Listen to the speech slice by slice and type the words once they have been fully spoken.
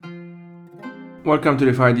Welcome to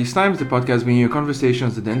the Fire These Times, the podcast bringing you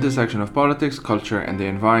conversations at the intersection of politics, culture, and the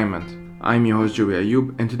environment. I'm your host Joey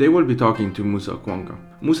Ayub, and today we'll be talking to Musa Okwonga.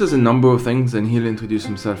 Musa's a number of things, and he'll introduce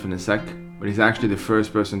himself in a sec, but he's actually the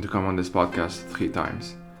first person to come on this podcast 3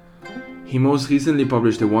 times. He most recently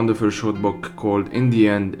published a wonderful short book called In the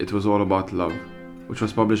End, It Was All About Love, which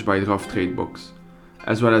was published by Rough Trade Books,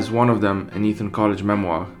 as well as one of them, an Eton College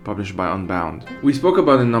memoir, published by Unbound. We spoke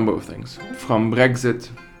about a number of things, from Brexit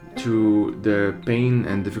to the pain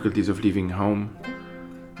and difficulties of leaving home,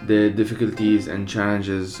 the difficulties and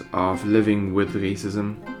challenges of living with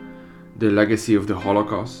racism, the legacy of the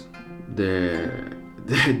Holocaust, the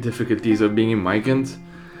difficulties of being a migrant,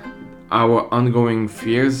 our ongoing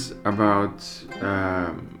fears about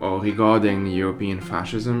or regarding European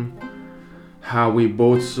fascism, how we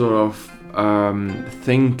both sort of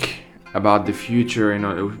think about the future,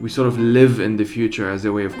 we sort of live in the future as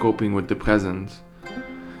a way of coping with the present,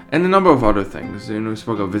 and a number of other things. We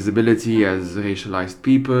spoke of visibility as racialized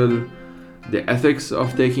people, the ethics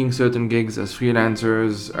of taking certain gigs as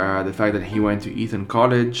freelancers, the fact that he went to Eton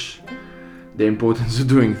College, the importance of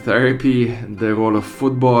doing therapy, the role of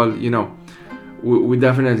football. We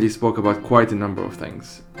definitely spoke about quite a number of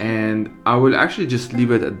things. And I will actually just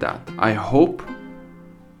leave it at that. I hope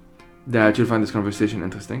that you'll find this conversation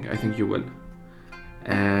interesting. I think you will.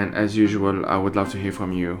 And as usual, I would love to hear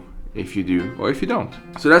from you if you do or if you don't.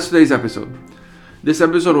 So that's today's episode. This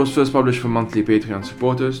episode was first published for monthly Patreon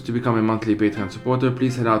supporters. To become a monthly Patreon supporter,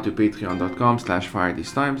 please head out to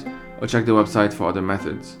patreon.com/firethesetimes or check the website for other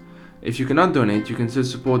methods. If you cannot donate, you can still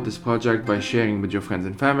support this project by sharing with your friends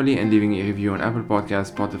and family and leaving a review on Apple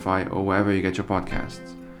Podcasts, Spotify, or wherever you get your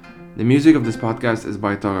podcasts. The music of this podcast is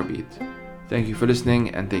by Tara Beat. Thank you for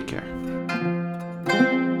listening and take care.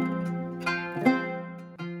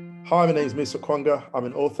 Hi, my name is Musa Okwonga. I'm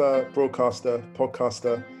an author, broadcaster,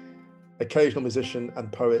 podcaster, occasional musician and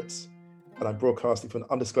poet, and I'm broadcasting from an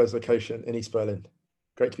undisclosed location in East Berlin.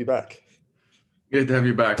 Great to be back. Good to have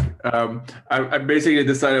you back. I basically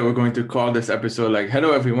decided we're going to call this episode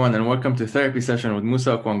hello everyone and welcome to Therapy Session with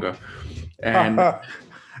Musa Okwonga. And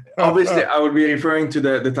obviously I will be referring to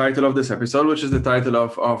the title of this episode, which is the title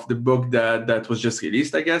of the book that was just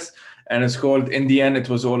released, I guess. And it's called In the End, It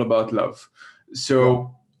Was All About Love.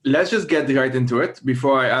 So let's just get right into it.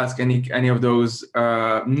 Before I ask any of those,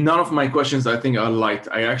 none of my questions I think are light.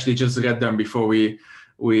 I actually just read them before we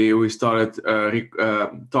started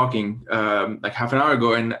talking like half an hour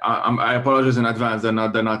ago, and I apologize in advance. They're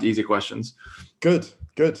not easy questions. Good.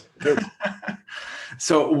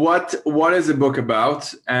 So what is the book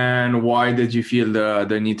about, and why did you feel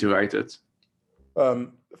the need to write it?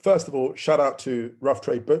 First of all, shout out to Rough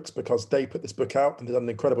Trade Books because they put this book out and they've done an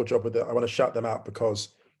incredible job with it. I want to shout them out because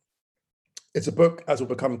it's a book, as will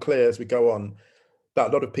become clear as we go on, that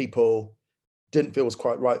a lot of people didn't feel was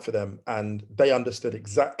quite right for them. And they understood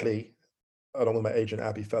exactly, along with my agent,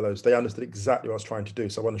 Abby Fellows, they understood exactly what I was trying to do.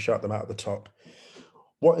 So I want to shout them out at the top.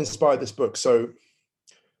 What inspired this book? So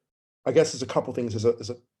I guess there's a couple things.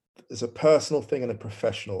 There's a personal thing and a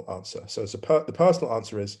professional answer. So the personal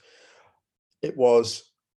answer is, it was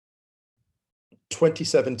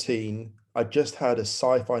 2017. I just had a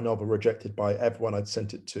sci-fi novel rejected by everyone I'd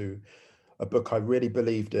sent it to, a book I really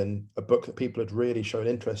believed in, a book that people had really shown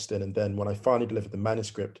interest in. And then when I finally delivered the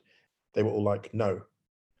manuscript, they were all like, no.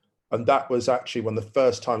 And that was actually one of the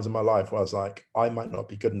first times in my life where I was like, I might not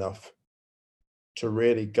be good enough to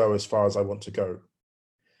really go as far as I want to go.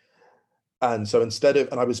 And so and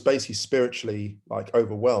I was basically spiritually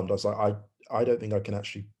overwhelmed. I was like, I don't think I can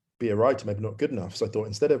actually be a writer, maybe not good enough. So I thought,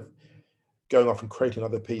 instead of going off and creating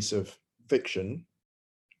another piece of fiction,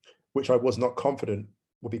 which I was not confident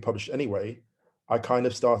would be published anyway, I kind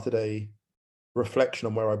of started a reflection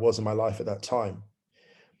on where I was in my life at that time.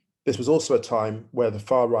 This was also a time where the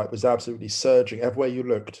far right was absolutely surging everywhere you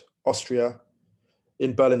looked. Austria,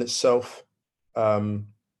 in Berlin itself,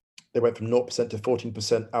 they went from 0% to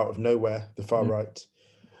 14% out of nowhere, the far right.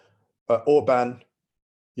 Orban,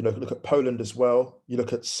 look at Poland as well. You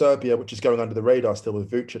look at Serbia, which is going under the radar still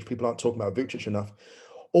with Vucic. People aren't talking about Vucic enough.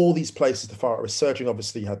 All these places, the far right was surging.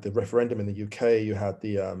 Obviously, you had the referendum in the UK. You had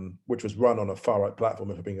the which was run on a far right platform,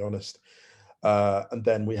 if I'm being honest. And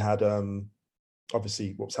then we had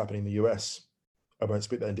obviously what's happening in the US. I won't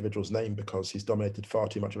speak that individual's name because he's dominated far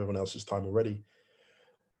too much of everyone else's time already.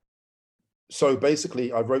 So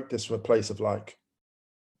basically, I wrote this from a place of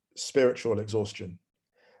spiritual exhaustion.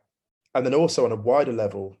 And then also on a wider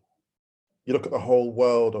level, you look at the whole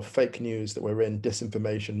world of fake news that we're in,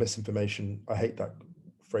 disinformation, misinformation. I hate that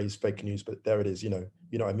phrase, fake news, but there it is. You know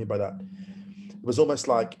what I mean by that. It was almost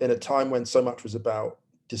like in a time when so much was about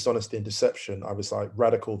dishonesty and deception, I was like,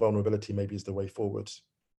 radical vulnerability maybe is the way forward.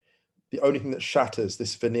 The only thing that shatters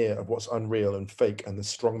this veneer of what's unreal and fake and the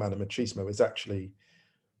strongman and machismo is actually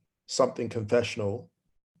something confessional,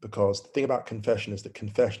 because the thing about confession is that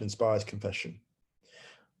confession inspires confession.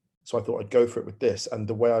 So I thought I'd go for it with this. And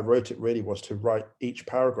the way I wrote it really was to write each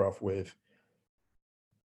paragraph with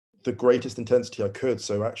the greatest intensity I could.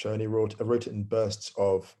 So actually I wrote it in bursts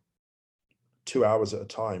of 2 hours at a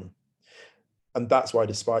time. And that's why,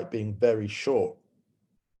 despite being very short,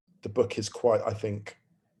 the book is quite, I think,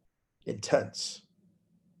 intense.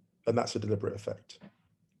 And that's a deliberate effect.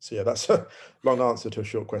 So yeah, that's a long answer to a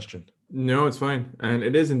short question. No, it's fine. And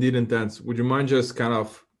it is indeed intense. Would you mind just kind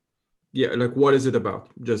of, like what is it about?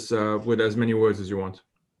 Just with as many words as you want.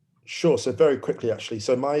 Sure. So very quickly, actually.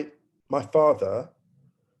 So my father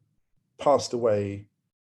passed away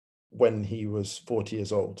when he was 40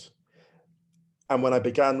 years old. And when I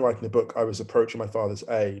began writing the book, I was approaching my father's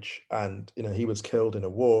age, and he was killed in a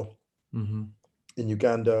war in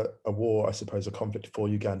Uganda, a war, I suppose, a conflict for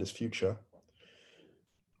Uganda's future.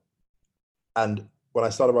 And when I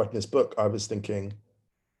started writing this book, I was thinking,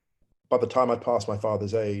 by the time I pass my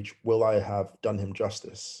father's age, will I have done him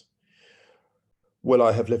justice? Will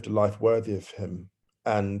I have lived a life worthy of him?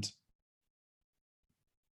 And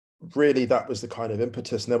really, that was the kind of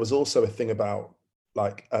impetus. And there was also a thing about,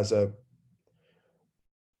 like, as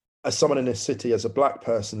someone in this city, as a Black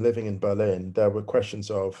person living in Berlin, there were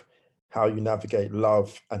questions of how you navigate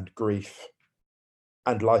love and grief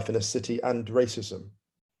and life in a city and racism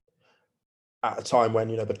at a time when,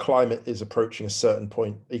 the climate is approaching a certain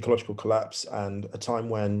point, ecological collapse, and a time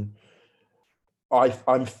when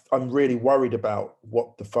I'm really worried about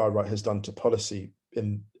what the far right has done to policy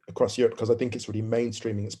across Europe, because I think it's really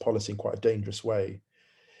mainstreaming its policy in quite a dangerous way.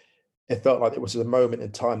 It felt like it was a moment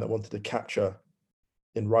in time that I wanted to capture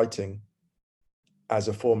in writing as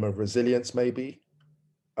a form of resilience, maybe,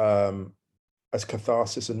 as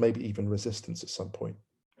catharsis, and maybe even resistance at some point.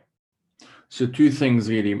 So two things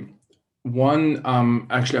really. One,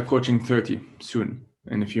 actually approaching 30 soon,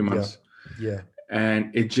 in a few months. Yeah.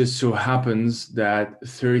 And it just so happens that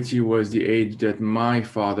 30 was the age that my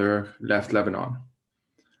father left Lebanon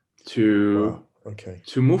to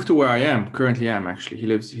move to where I currently am, actually. He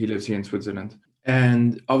lives here in Switzerland.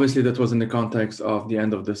 And obviously that was in the context of the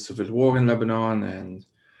end of the civil war in Lebanon, and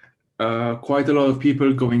quite a lot of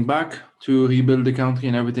people going back to rebuild the country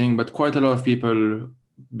and everything, but quite a lot of people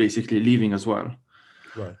basically leaving as well.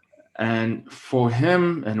 Right. And for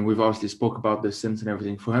him, and we've obviously spoke about this since and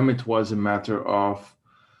everything, for him it was a matter of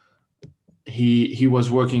he was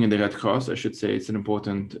working in the Red Cross, I should say. It's an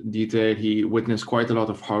important detail. He witnessed quite a lot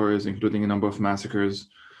of horrors, including a number of massacres,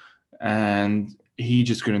 and he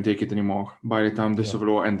just couldn't take it anymore. By the time the Civil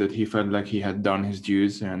War ended, he felt like he had done his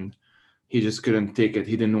dues and he just couldn't take it.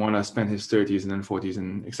 He didn't want to spend his 30s and then 40s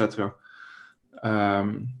and etc.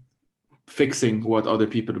 Fixing what other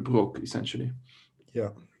people broke, essentially. Yeah.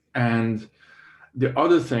 And the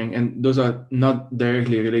other thing, and those are not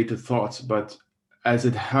directly related thoughts, but as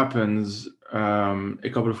it happens, a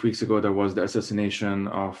couple of weeks ago, there was the assassination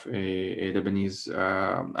of a Lebanese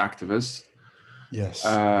activist,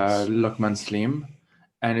 Lokman Slim.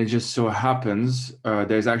 And it just so happens,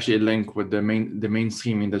 there's actually a link with the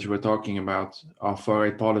mainstreaming that you were talking about of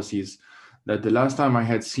far-right policies, that the last time I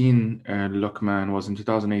had seen Lokman was in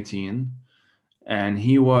 2018. And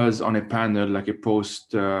he was on a panel, like a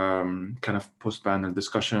post-panel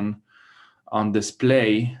discussion on this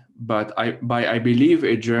play, but I believe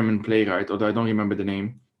a German playwright, although I don't remember the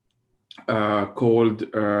name, called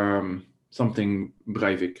something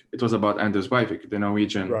Breivik. It was about Anders Breivik, the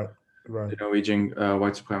Norwegian, the Norwegian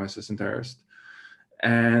white supremacist and terrorist.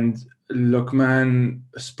 And Lokman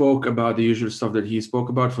spoke about the usual stuff that he spoke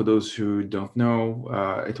about. For those who don't know,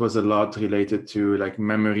 it was a lot related to like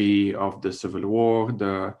memory of the Civil War,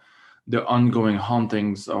 the ongoing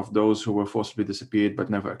hauntings of those who were forcibly disappeared but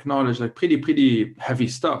never acknowledged, like pretty heavy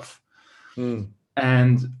stuff.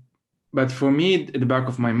 But for me, in the back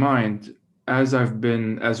of my mind, as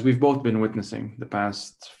we've both been witnessing the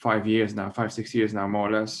past 5 years now, 5-6 years now, more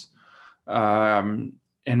or less.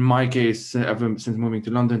 In my case, ever since moving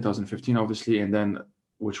to London, 2015, obviously, and then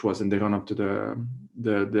which was in the run-up to the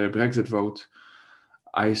Brexit vote,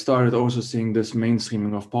 I started also seeing this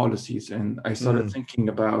mainstreaming of policies, and I started thinking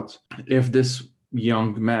about if this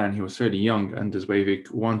young man, he was fairly young, Anders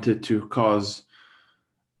Breivik, wanted to cause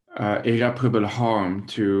irreparable harm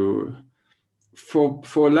to,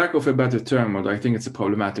 for lack of a better term, although I think it's a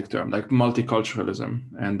problematic term, like multiculturalism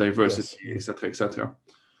and diversity, etc., etc.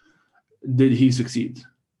 Did he succeed?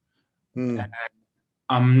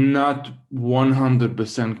 I'm not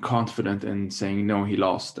 100% confident in saying no, he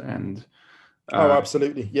lost. And Oh, uh,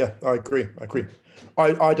 absolutely. Yeah, I agree. I agree.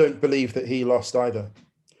 I don't believe that he lost either.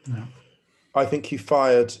 yeah. I think he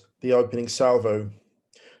fired the opening salvo.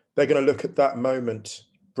 They're going to look at that moment,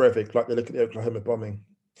 Breivik, like they look at the Oklahoma bombing.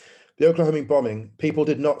 The Oklahoma bombing, people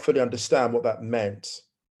did not fully understand what that meant,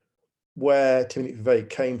 where Timothy McVeigh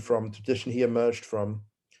came from, the tradition he emerged from.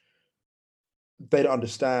 They don't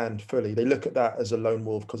understand fully. They look at that as a lone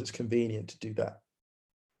wolf because it's convenient to do that.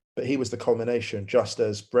 But he was the culmination, just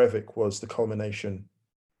as Breivik was the culmination.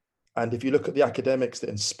 And if you look at the academics that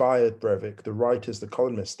inspired Breivik, the writers, the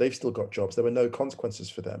columnists, they've still got jobs. There were no consequences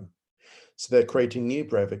for them. So they're creating new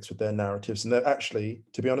Breiviks with their narratives. And they're actually,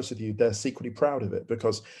 to be honest with you, they're secretly proud of it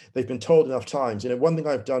because they've been told enough times. One thing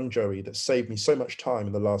I've done, Joey, that saved me so much time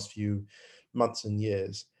in the last few months and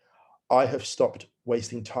years, I have stopped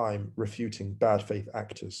wasting time refuting bad faith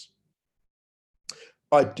actors.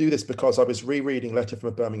 I do this because I was rereading Letter from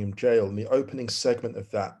a Birmingham Jail, and the opening segment of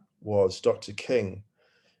that was Dr. King.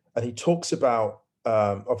 And he talks about,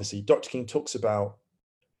 obviously, Dr. King talks about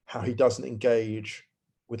how he doesn't engage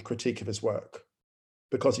with critique of his work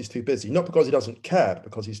because he's too busy, not because he doesn't care, but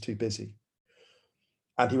because he's too busy.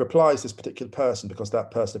 And he replies to this particular person because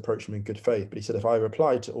that person approached him in good faith. But he said, if I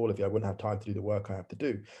replied to all of you, I wouldn't have time to do the work I have to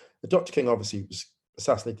do. The Dr. King obviously was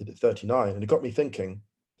assassinated at 39. And it got me thinking,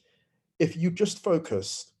 if you just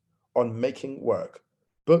focused on making work,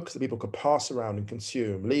 books that people could pass around and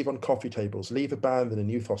consume, leave on coffee tables, leave abandoned in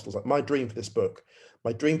youth hostels. Like my dream for this book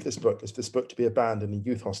is for this book to be abandoned in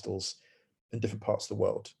youth hostels in different parts of the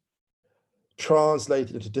world,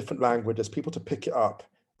 translated into different languages, people to pick it up,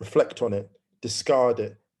 reflect on it, discard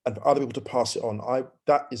it, and for other people to pass it on.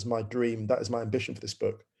 That is my dream. That is my ambition for this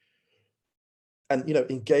book. And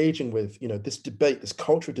engaging with this debate, this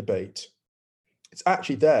cultural debate, it's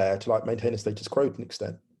actually there to like maintain a status quo to an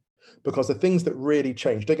extent. Because the things that really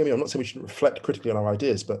change, don't get me wrong, I'm not saying we shouldn't reflect critically on our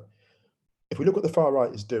ideas, but if we look what the far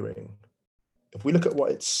right is doing, if we look at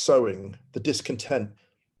what it's sowing, the discontent,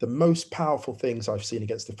 the most powerful things I've seen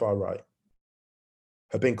against the far right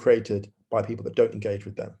have been created by people that don't engage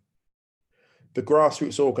with them. The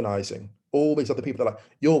grassroots organizing, all these other people that are like,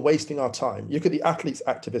 you're wasting our time. You look at the athletes,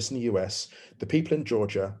 activists in the US, the people in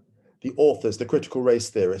Georgia, the authors, the critical race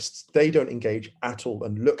theorists, they don't engage at all.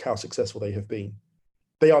 And look how successful they have been.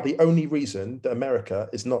 They are the only reason that America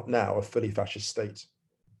is not now a fully fascist state.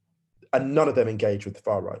 And none of them engage with the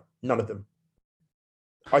far right. None of them.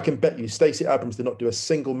 I can bet you Stacey Abrams did not do a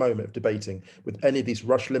single moment of debating with any of these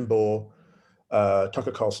Rush Limbaugh,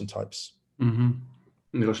 Tucker Carlson types. Rush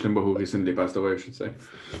Limbaugh, who recently passed away, I should say.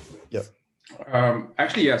 Yeah.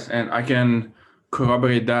 Actually, yes, and I can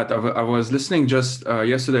corroborate that. I was listening just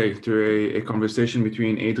yesterday to a conversation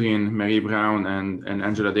between Adrienne Mary Brown and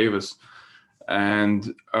Angela Davis.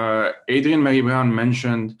 And Adrienne Mary Brown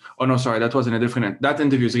mentioned, oh no, sorry, that was in a different, that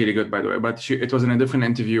interview is really good, by the way, but it was in a different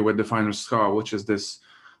interview with The Final Straw, which is this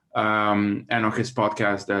anarchist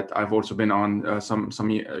podcast that I've also been on some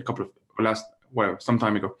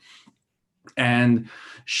time ago. And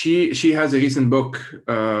she has a recent book,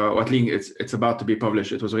 or at least it's about to be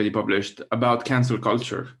published. It was already published, about cancel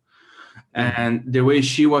culture. And the way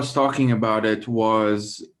she was talking about it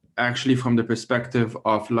was actually from the perspective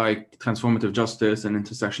of like transformative justice and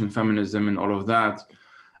intersectional feminism and all of that,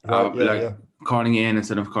 calling in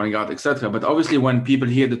instead of calling out, etc. But obviously, when people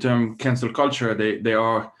hear the term cancel culture, they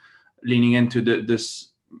are leaning into this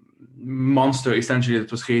monster essentially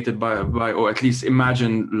that was created by or at least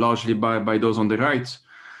imagined largely by those on the right.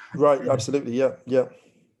 Right, absolutely, yeah.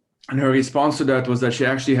 And her response to that was that she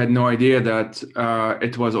actually had no idea that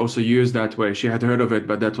it was also used that way. She had heard of it,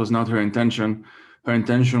 but that was not her intention. Her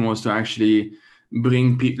intention was to actually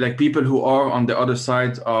bring people who are on the other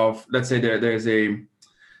side of, let's say there's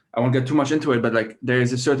I won't get too much into it, but like there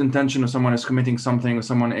is a certain tension, or someone is committing something, or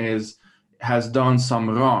someone has done some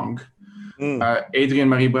wrong. Adrienne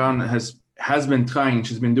Marie Brown has been trying.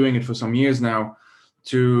 She's been doing it for some years now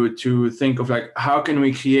to think of like, how can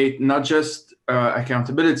we create not just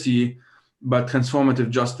accountability, but transformative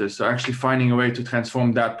justice. So actually finding a way to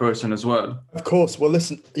transform that person as well. Of course. Well,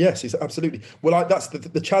 listen, yes, absolutely. Well, that's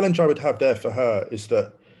the challenge I would have there for her is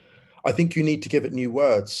that I think you need to give it new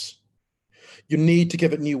words. You need to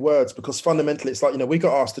give it new words because fundamentally it's like, we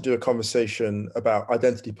got asked to do a conversation about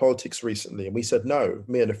identity politics recently and we said no,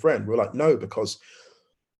 me and a friend. We were like, no, because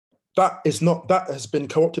that has been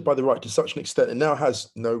co-opted by the right to such an extent it now has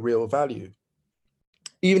no real value.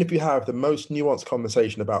 Even if you have the most nuanced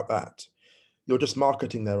conversation about that, you're just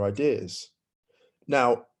marketing their ideas.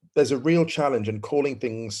 Now, there's a real challenge in calling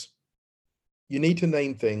things, you need to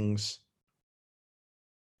name things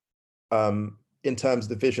in terms of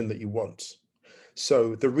the vision that you want.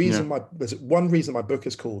 So Yeah. there's one reason my book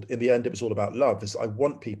is called In the End It Was All About Love is I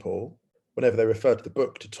want people, whenever they refer to the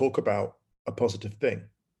book, to talk about a positive thing.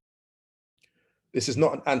 This is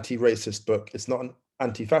not an anti-racist book. It's not an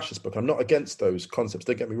anti-fascist book. I'm not against those concepts.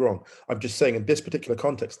 Don't get me wrong. I'm just saying in this particular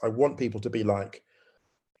context, I want people to be like,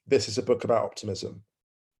 this is a book about optimism,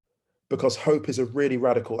 because hope is a really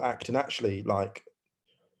radical act. And actually, like,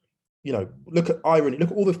 look at irony.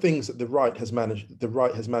 Look at all the things that the right has managed. The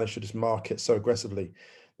right has managed to just market so aggressively.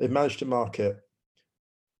 They've managed to market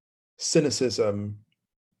cynicism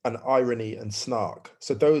and irony and snark.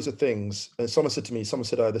 So those are things. And someone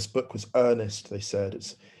said, oh, this book was earnest. They said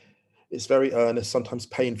it's very earnest, sometimes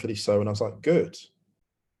painfully so. And I was like, good.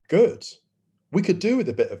 We could do with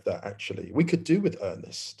a bit of that, actually. We could do with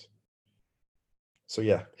earnest. So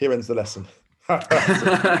yeah, here ends the lesson.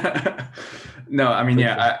 No, I mean,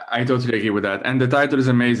 yeah, I totally agree with that. And the title is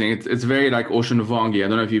amazing. It's very like Ocean Vuongi. I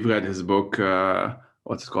don't know if you've read his book,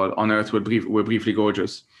 what's it called? On Earth We're Briefly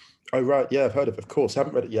Gorgeous. Oh, right. Yeah, I've heard of it. Of course. I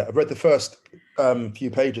haven't read it yet. I've read the first few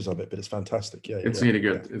pages of it, but it's fantastic. Yeah, it's really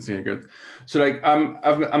good. Yeah. It's really good. So like,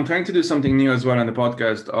 I'm trying to do something new as well on the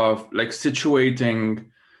podcast of like situating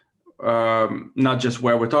not just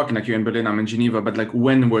where we're talking, like you're in Berlin, I'm in Geneva, but like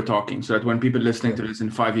when we're talking, so that when people listening to this in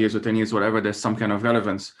 5 years or 10 years, whatever, there's some kind of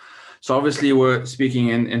relevance. So obviously we're speaking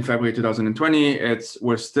in February 2020.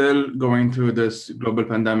 We're still going through this global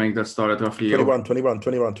pandemic that started roughly 21.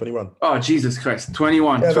 Oh, Jesus Christ.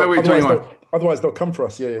 21. Yeah, February 21. Otherwise they'll come for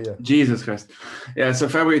us. Yeah. Jesus Christ. Yeah, so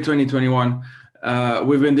February 2021.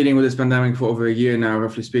 We've been dealing with this pandemic for over a year now,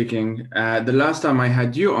 roughly speaking. The last time I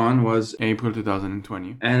had you on was April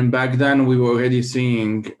 2020. And back then we were already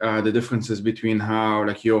seeing the differences between how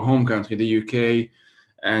like your home country, the UK,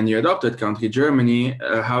 and your adopted country, Germany,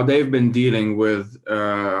 how they've been dealing with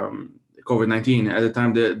COVID-19. At the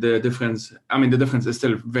time, the difference is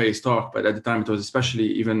still very stark, but at the time it was especially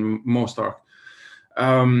even more stark.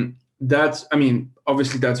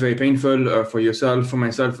 Obviously that's very painful for yourself, for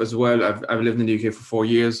myself as well. I've lived in the UK for 4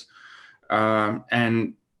 years,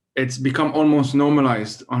 and it's become almost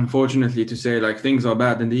normalized, unfortunately, to say like things are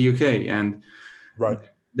bad in the UK, and right.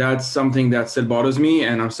 That's something that still bothers me,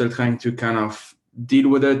 and I'm still trying to kind of deal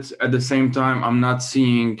with it. At the same time, I'm not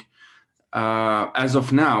seeing, as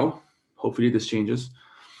of now, hopefully this changes,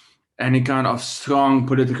 any kind of strong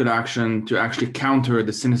political action to actually counter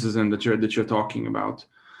the cynicism that you're talking about.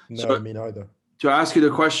 No, So, me neither. To ask you the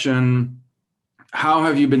question, how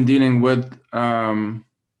have you been dealing with,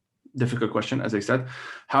 difficult question, as I said,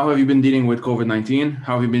 how have you been dealing with COVID-19?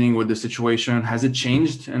 How have you been dealing with the situation? Has it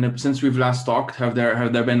changed? And since we've last talked, have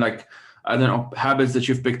there been like, I don't know, habits that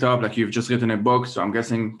you've picked up? Like you've just written a book, so I'm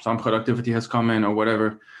guessing some productivity has come in or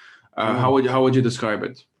whatever. How would you describe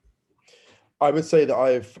it? I would say that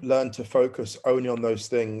I've learned to focus only on those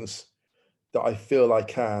things that I feel I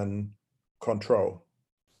can control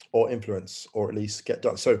or influence, or at least get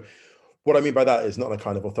done. So what I mean by that is not in a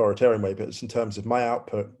kind of authoritarian way, but it's in terms of my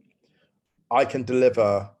output. I can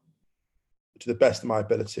deliver to the best of my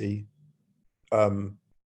ability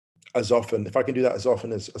as often. If I can do that as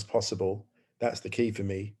often as possible, that's the key for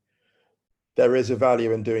me. There is a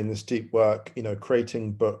value in doing this deep work,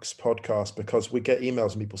 creating books, podcasts, because we get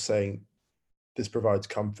emails from people saying this provides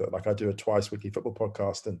comfort. Like I do a twice weekly football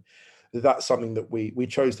podcast, and that's something that we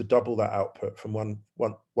chose to double that output from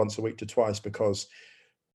once a week to twice, because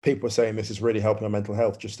people are saying this is really helping our mental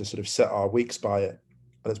health, just to sort of set our weeks by it.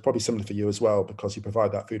 And it's probably similar for you as well, because you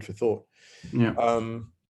provide that food for thought. Yeah.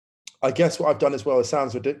 I guess what I've done as well, it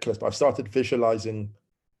sounds ridiculous, but I've started visualizing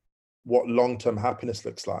what long-term happiness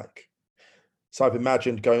looks like. So I've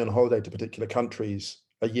imagined going on holiday to particular countries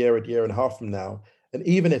a year and a half from now. And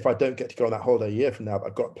even if I don't get to go on that holiday a year from now, but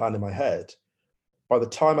I've got a plan in my head, by the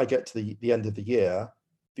time I get to the end of the year,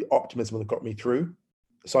 the optimism will have got me through.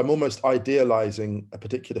 So I'm almost idealizing a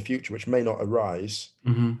particular future, which may not arise.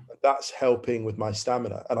 Mm-hmm. That's helping with my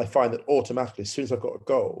stamina. And I find that automatically, as soon as I've got a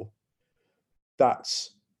goal,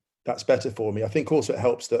 that's better for me. I think also it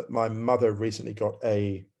helps that my mother recently got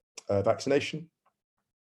a vaccination,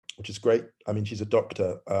 which is great. I mean, she's a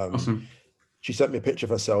doctor. Awesome. She sent me a picture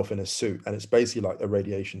of herself in a suit, and it's basically like a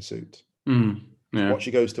radiation suit. Yeah. What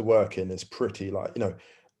she goes to work in is pretty like,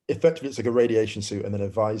 effectively it's like a radiation suit and then a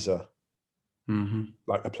visor,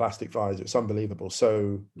 like a plastic visor. It's unbelievable.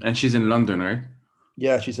 So, and she's in London, right?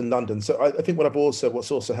 Yeah, she's in London. So I think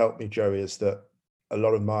what's also helped me, Joey, is that a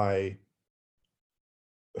lot of my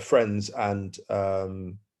friends and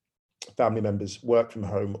family members work from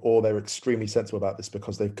home, or they're extremely sensible about this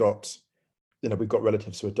because they've got, we've got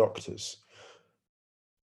relatives who are doctors.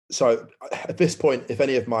 So at this point, if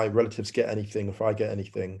any of my relatives get anything, if I get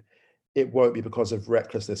anything, it won't be because of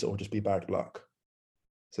recklessness, it will just be bad luck.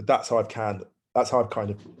 So that's how I've kind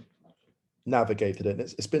of navigated it. And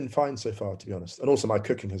it's been fine so far, to be honest. And also my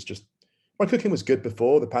cooking was good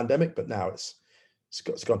before the pandemic, but now it's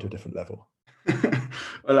gone to a different level.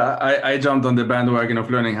 Well, I jumped on the bandwagon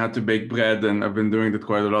of learning how to bake bread, and I've been doing that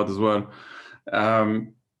quite a lot as well.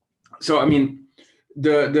 So I mean,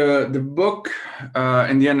 the book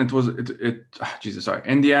in the end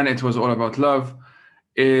in the end it was all about love,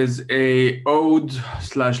 is a ode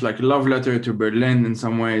 / like love letter to Berlin in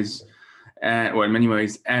some ways, and well, in many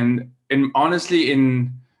ways, and honestly,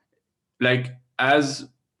 in like as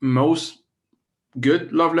most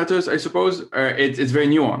good love letters, I suppose, it's very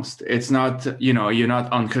nuanced. It's not, you're not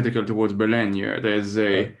uncritical towards Berlin.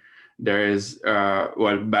 There is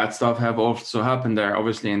bad stuff have also happened there,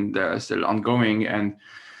 obviously, and still ongoing. And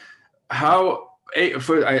how?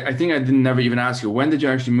 I think I didn't never even ask you, when did you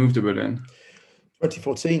actually move to Berlin?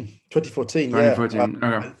 2014, 2014. yeah.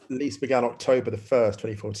 Okay. At least began October the 1st,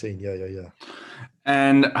 2014. Yeah.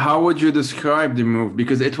 And how would you describe the move?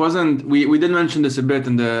 Because it wasn't. We did mention this a bit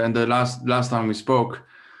in the last time we spoke,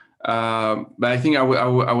 but I think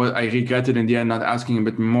I regretted in the end not asking a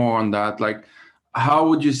bit more on that. Like, how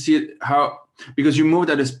would you see it? Because you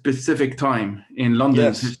moved at a specific time in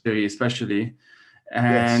London's history, especially.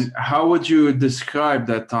 And how would you describe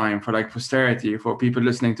that time for like posterity, for people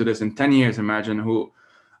listening to this in 10 years, imagine, who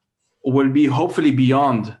will be hopefully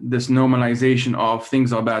beyond this normalization of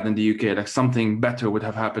things are bad in the UK, like something better would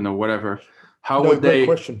have happened or whatever. How would they?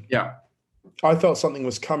 Great question. Yeah. I felt something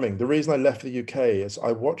was coming. The reason I left the UK is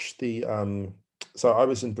I watched so I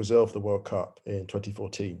was in Brazil for the World Cup in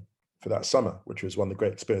 2014 for that summer, which was one of the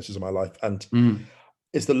great experiences of my life. And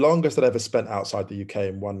it's the longest I'd ever spent outside the UK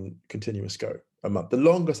in one continuous go, a month. The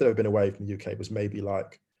longest I'd ever been away from the UK was maybe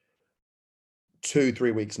like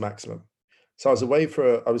 2-3 weeks maximum. So I was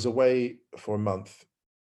away for a month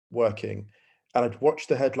working, and I'd watched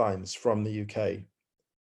the headlines from the UK,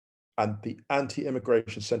 and the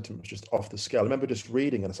anti-immigration sentiment was just off the scale. I remember just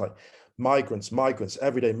reading, and it's like migrants,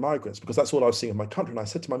 everyday migrants, because that's all I was seeing in my country. And I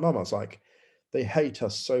said to my mum, I was like, they hate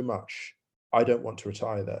us so much. I don't want to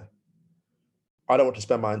retire there. I don't want to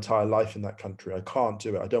spend my entire life in that country. I can't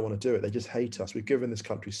do it. I don't want to do it. They just hate us. We've given this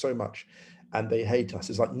country so much, and they hate us.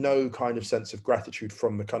 There's like no kind of sense of gratitude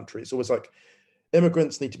from the country. It's always like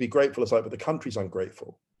immigrants need to be grateful. It's like, but the country's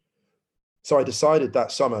ungrateful. So I decided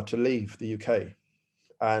that summer to leave the UK.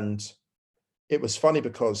 And it was funny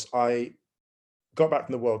because I got back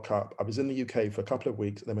from the World Cup. I was in the UK for a couple of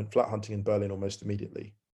weeks and then went flat hunting in Berlin almost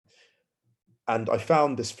immediately. And I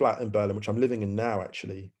found this flat in Berlin, which I'm living in now,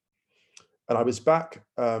 actually. And I was back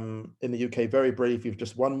in the UK very briefly,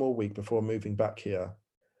 just one more week before moving back here.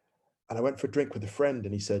 And I went for a drink with a friend,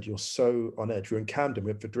 and he said, "You're so on edge. You're in Camden,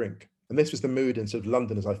 we went for a drink." And this was the mood in sort of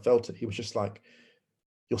London as I felt it. He was just like,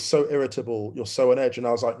 "You're so irritable, you're so on edge." And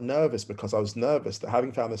I was like nervous, because I was nervous that,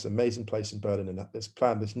 having found this amazing place in Berlin and this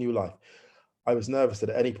plan, this new life, I was nervous that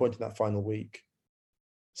at any point in that final week,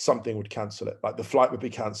 something would cancel it. Like the flight would be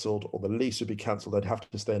cancelled or the lease would be cancelled. I'd have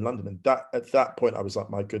to stay in London. And at that point, I was like,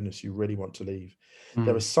 my goodness, you really want to leave.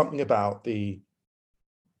 There was something about the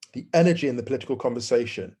energy in the political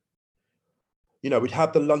conversation. We'd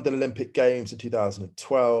had the London Olympic Games in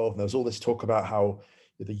 2012, and there was all this talk about how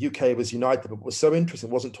the UK was united. But what was so interesting,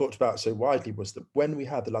 wasn't talked about so widely, was that when we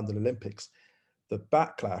had the London Olympics, the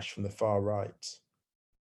backlash from the far right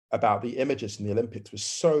about the images from the Olympics was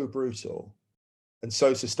so brutal and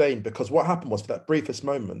so sustained, because what happened was, for that briefest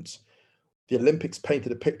moment, the Olympics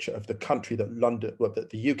painted a picture of the country that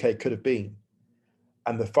the UK could have been,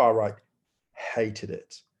 and the far right hated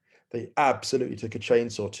it. They absolutely took a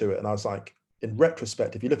chainsaw to it. And I was like, in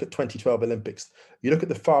retrospect, if you look at 2012 Olympics, you look at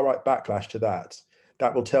the far right backlash to that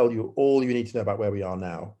will tell you all you need to know about where we are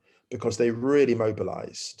now, because they really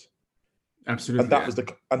mobilized. Absolutely. And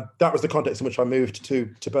that was the context in which I moved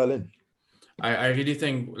to Berlin. I really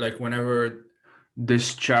think, like, whenever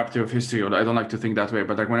this chapter of history, or I don't like to think that way,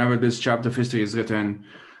 but like whenever this chapter of history is written,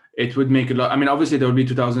 it would make a lot. I mean, obviously there would be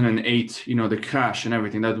 2008, the crash and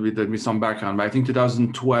everything. There'd be some background, but I think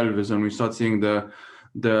 2012 is when we start seeing the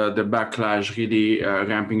backlash really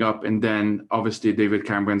ramping up, and then obviously David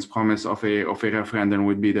Cameron's promise of a referendum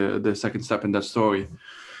would be the second step in that story.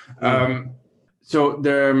 So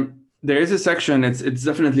there is a section. It's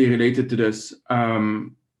definitely related to this,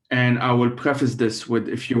 and I will preface this with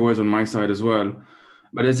a few words on my side as well.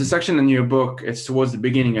 But there's a section in your book, it's towards the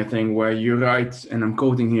beginning, I think, where you write, and I'm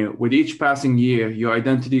quoting here, "With each passing year, your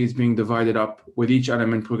identity is being divided up, with each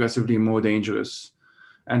element progressively more dangerous,"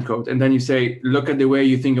 end quote. And then you say, "Look at the way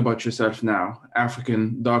you think about yourself now.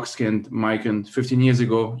 African, dark-skinned, migrant. 15 years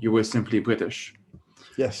ago, you were simply British."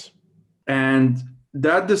 Yes. And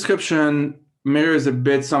that description mirrors a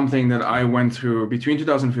bit something that I went through between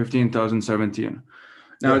 2015 and 2017.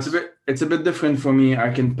 Now Yes. it's a bit different for me.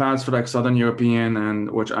 I can pass for like Southern European, and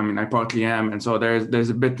which I mean I partly am, and so there's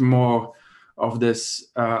a bit more of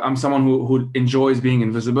this. I'm someone who enjoys being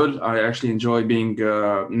invisible. I actually enjoy being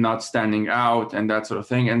not standing out and that sort of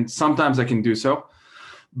thing. And sometimes I can do so,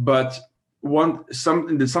 but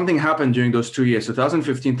something happened during those 2 years,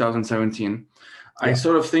 2015, 2017. I Yeah.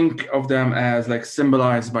 sort of think of them as like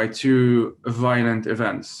symbolized by two violent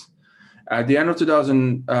events. At the end of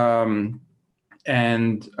 2000.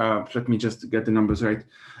 And let me just get the numbers right.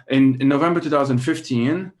 In November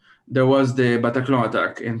 2015, there was the Bataclan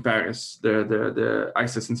attack in Paris, the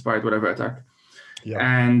ISIS-inspired whatever attack. Yeah.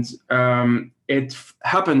 And it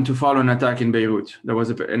happened to follow an attack in Beirut. There was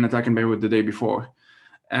an attack in Beirut the day before.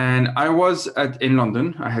 And I was in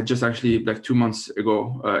London. I had just actually like 2 months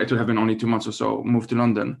ago, it would have been only 2 months or so, moved to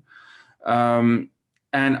London. Um,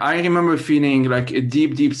 and I remember feeling like a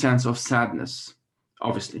deep, deep sense of sadness,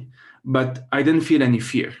 obviously, but I didn't feel any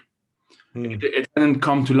fear. It didn't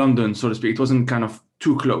come to London, so to speak. It wasn't kind of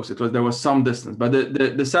too close. There was some distance, but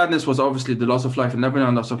the sadness was obviously the loss of life in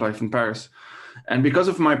Lebanon, loss of life in Paris, and because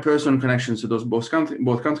of my personal connections to those both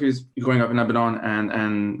countries, growing up in Lebanon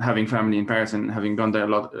and having family in Paris and having gone there a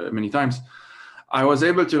lot many times, I was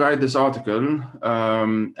able to write this article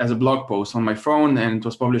as a blog post on my phone, and it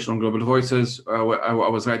was published on Global Voices. Where I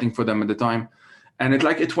was writing for them at the time, and it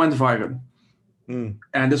went viral.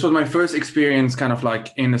 And this was my first experience, kind of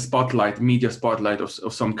like in a spotlight, media spotlight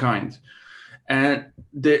of some kind. And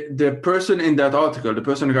the person in that article, the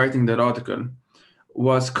person writing that article,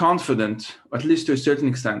 was confident, at least to a certain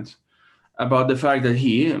extent, about the fact that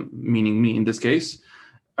he, meaning me in this case,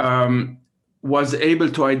 was able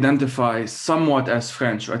to identify somewhat as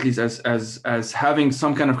French, or at least as having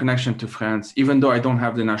some kind of connection to France, even though I don't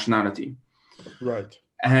have the nationality. Right.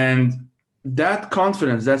 And that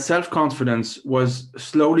confidence, that self-confidence, was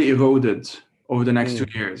slowly eroded over the next 2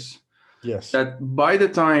 years. Yes. That by the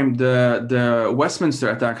time the Westminster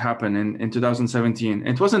attack happened in 2017,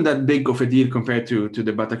 it wasn't that big of a deal compared to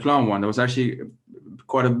the Bataclan one. There was actually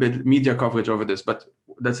quite a bit media coverage over this, but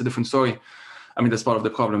that's a different story. I mean, that's part of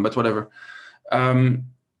the problem, but whatever.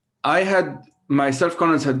 My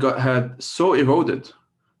self-confidence had so eroded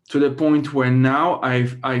to the point where now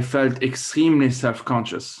I felt extremely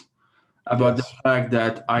self-conscious about the Yes. fact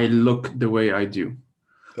that I look the way I do.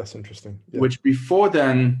 That's interesting. Yeah. Which before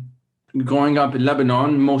then, growing up in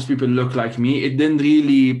Lebanon, most people look like me. It didn't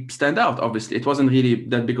really stand out, obviously. It wasn't really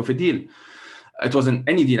that big of a deal. It wasn't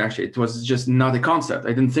any deal, actually. It was just not a concept.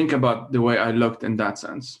 I didn't think about the way I looked in that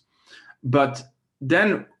sense. But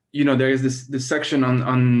then, there is this section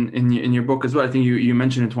in your book as well. I think you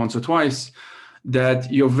mentioned it once or twice,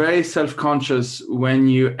 that you're very self-conscious when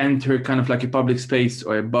you enter kind of like a public space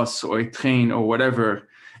or a bus or a train or whatever,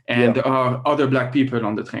 and there are other Black people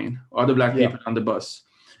on the train, other Black people on the bus.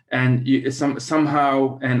 And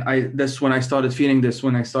somehow, that's when I started feeling this,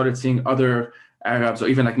 when I started seeing other Arabs or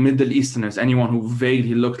even like Middle Easterners, anyone who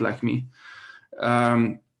vaguely looked like me.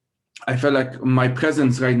 I felt like my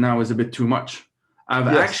presence right now is a bit too much. I've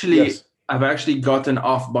actually gotten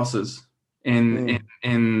off buses in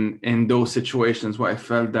those situations where I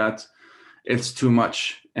felt that it's too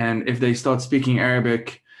much. And if they start speaking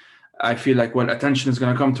Arabic, I feel like, well, attention is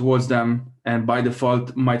going to come towards them, and by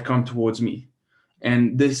default might come towards me.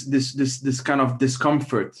 And this kind of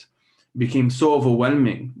discomfort became so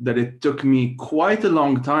overwhelming that it took me quite a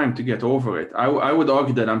long time to get over it. I would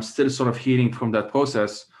argue that I'm still sort of healing from that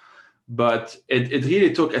process, but it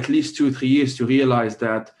really took at least 2-3 years to realize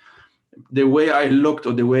that the way I looked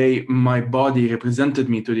or the way my body represented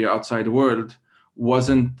me to the outside world was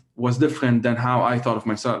different than how I thought of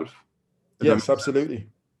myself. Yes, absolutely.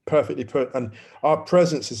 Perfectly put. And our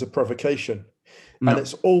presence is a provocation. No. And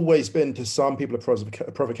it's always been to some people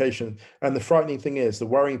a provocation. And the frightening thing is, the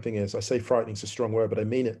worrying thing is, I say frightening is a strong word, but I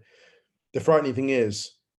mean it. The frightening thing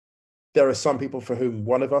is, there are some people for whom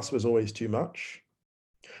one of us was always too much.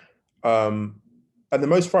 And the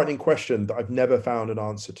most frightening question that I've never found an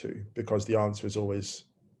answer to, because the answer is always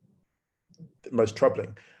the most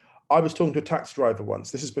troubling. I was talking to a taxi driver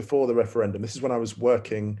once. This is before the referendum. This is when I was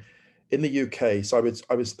working in the UK. So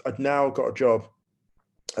I'd now got a job.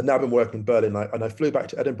 I'd now been working in Berlin, and I flew back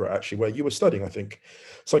to Edinburgh, actually, where you were studying, I think.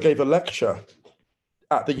 So I gave a lecture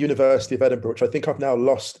at the University of Edinburgh, which I think I've now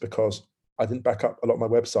lost because I didn't back up a lot of my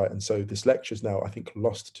website. And so this lecture is now, I think,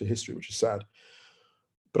 lost to history, which is sad.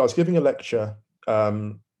 But I was giving a lecture at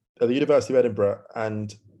the University of Edinburgh,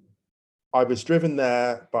 and I was driven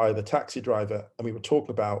there by the taxi driver, and we were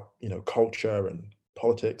talking about, culture and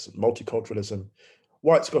politics and multiculturalism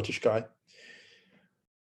white Scottish guy.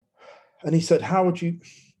 And he said, how would you,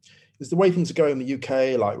 is the way things are going in the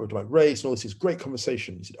UK, like we're talking about race and all this is great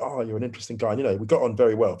conversation. He said, oh, you're an interesting guy. And, you know, we got on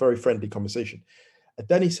very well, very friendly conversation. And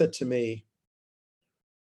then he said to me,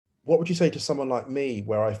 what would you say to someone like me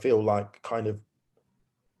where I feel like kind of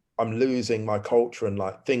I'm losing my culture and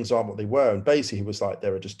like things aren't what they were? And basically he was like,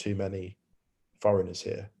 there are just too many foreigners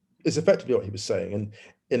here. It's effectively what he was saying.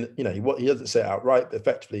 And you know, he doesn't say it outright, but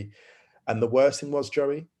effectively. And the worst thing was,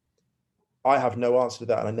 Joey, I have no answer to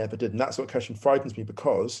that, and I never did. And that's what question frightens me,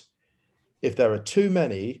 because if there are too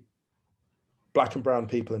many black and brown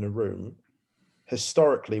people in a room,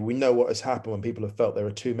 historically, we know what has happened when people have felt there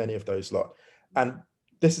are too many of those lot. And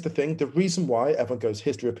this is the thing, the reason why everyone goes,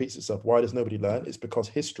 history repeats itself, why does nobody learn? It's because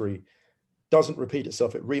history doesn't repeat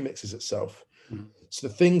itself, it remixes itself. Mm. So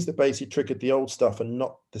the things that basically triggered the old stuff are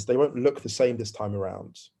not, they won't look the same this time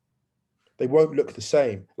around. They won't look the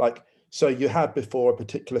same. Like, so you had before a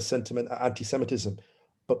particular sentiment, anti-Semitism,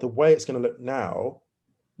 but the way it's going to look now,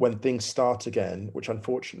 when things start again, which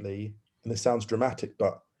unfortunately, and this sounds dramatic,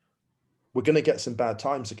 but we're going to get some bad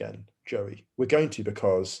times again, Joey. We're going to,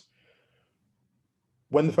 because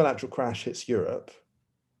when the financial crash hits Europe,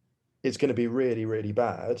 it's going to be really, really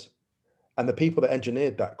bad. And the people that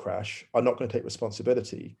engineered that crash are not going to take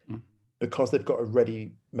responsibility because they've got a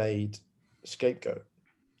ready-made scapegoat.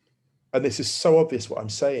 And this is so obvious what I'm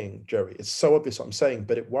saying, Joey. It's so obvious what I'm saying,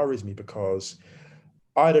 but it worries me because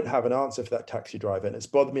I don't have an answer for that taxi driver. And it's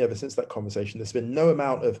bothered me ever since that conversation. There's been no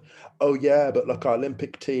amount of, oh yeah, but look, our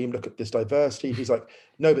Olympic team, look at this diversity. He's like,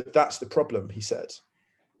 no, but that's the problem, he said.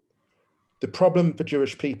 The problem for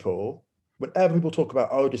Jewish people, whenever people talk about,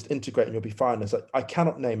 oh, just integrate and you'll be fine, it's like, I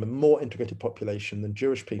cannot name a more integrated population than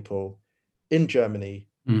Jewish people in Germany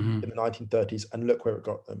in the 1930s, and look where it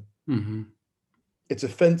got them. It's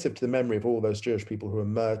offensive to the memory of all those Jewish people who were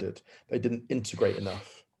murdered. They didn't integrate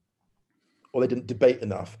enough, or they didn't debate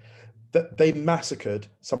enough. That they massacred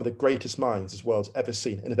some of the greatest minds this world's ever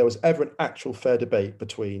seen. And if there was ever an actual fair debate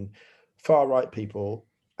between far-right people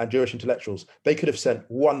and Jewish intellectuals, they could have sent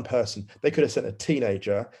one person. They could have sent a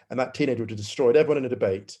teenager, and that teenager would have destroyed everyone in a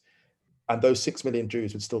debate, and those 6 million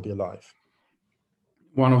Jews would still be alive.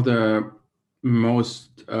 One of the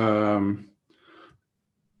most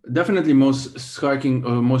definitely most striking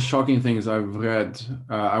or most shocking things I've read.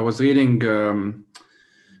 I was reading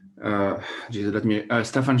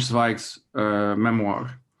Stefan Zweig's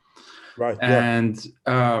memoir, right? And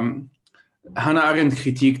Hannah Arendt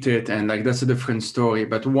critiqued it, and like that's a different story.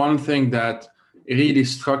 But one thing that really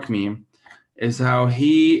struck me is how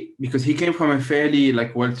because he came from a fairly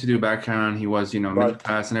like well-to-do background. He was, middle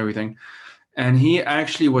class and everything. And he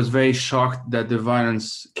actually was very shocked that the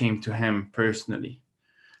violence came to him personally.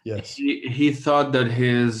 Yes. He thought that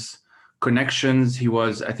his connections, he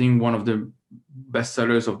was, I think, one of the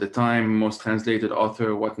bestsellers of the time, most translated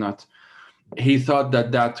author, whatnot. He thought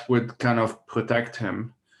that would kind of protect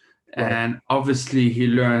him. Right. And obviously he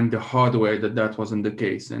learned the hard way that wasn't the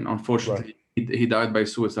case. And unfortunately, he died by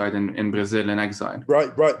suicide in Brazil in exile.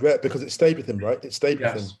 Right. Because it stayed with him, right? It stayed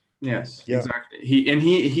with him. Yes, exactly.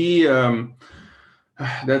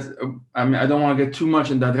 That's. I mean, I don't want to get too much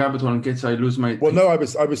in that rabbit hole in case I lose my. Well, no, I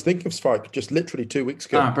was thinking of Spike just literally 2 weeks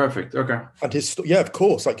ago. Perfect. Okay. And of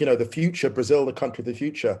course, like the future, Brazil, the country of the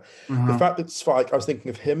future. The fact that Spike, I was thinking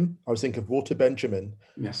of him. I was thinking of Walter Benjamin.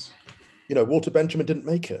 Yes. Walter Benjamin didn't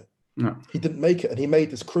make it. No, he didn't make it, and he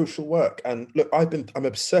made this crucial work. And look, I'm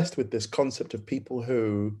obsessed with this concept of people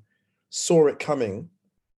who saw it coming,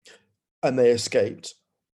 and they escaped.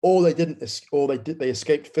 They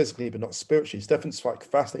escaped physically, but not spiritually. Stefan Zweig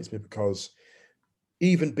fascinates me because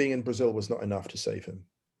even being in Brazil was not enough to save him.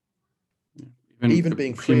 Even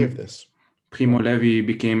being free of this. Primo Levi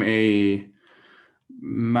became a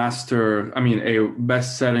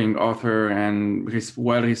best-selling author and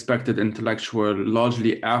well-respected intellectual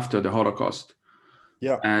largely after the Holocaust.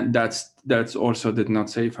 Yeah. And that's also did not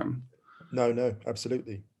save him. No,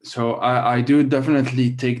 absolutely. So I do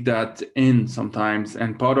definitely take that in sometimes.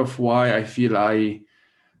 And part of why I feel I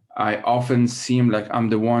often seem like I'm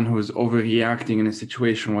the one who's overreacting in a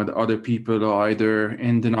situation where the other people are either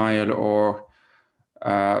in denial or,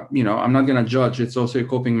 I'm not going to judge. It's also a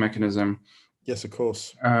coping mechanism. Yes, of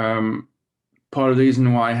course. Part of the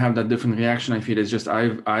reason why I have that different reaction, I feel, is just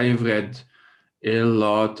I've read a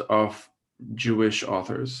lot of Jewish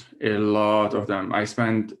authors, a lot of them. I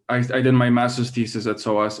did my master's thesis at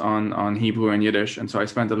SOAS on Hebrew and Yiddish, and so I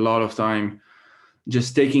spent a lot of time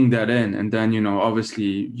just taking that in. And then,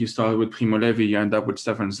 obviously you start with Primo Levi, you end up with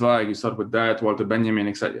Stefan Zweig, you start with that, Walter Benjamin,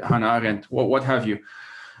 etc., Hannah Arendt, what have you.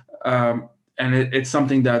 And it's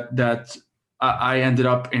something that I ended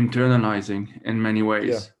up internalizing in many Yeah,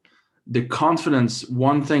 ways. The confidence,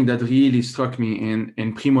 one thing that really struck me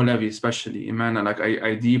in Primo Levi, especially, a man like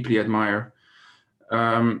I deeply admire,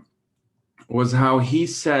 was how he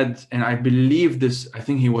said, and I believe this, I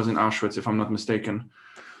think he was in Auschwitz, if I'm not mistaken.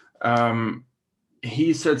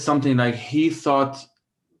 He said something like he thought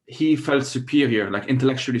he felt superior, like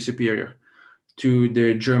intellectually superior to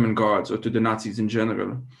the German guards or to the Nazis in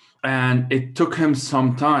general. And it took him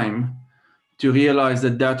some time to realize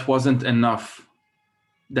that that wasn't enough,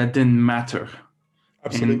 that didn't matter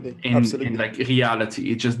absolutely, in absolutely. like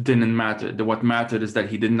reality. It just didn't matter. What mattered is that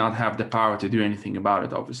he did not have the power to do anything about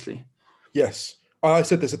it, obviously. Yes. I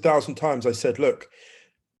said this 1,000 times. I said, look,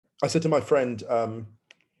 I said to my friend,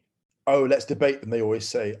 oh, let's debate them, they always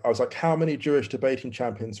say. I was like, how many Jewish debating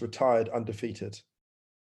champions retired undefeated?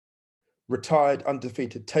 Retired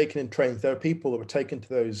undefeated, taken in trains. There are people that were taken to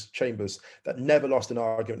those chambers that never lost an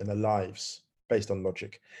argument in their lives based on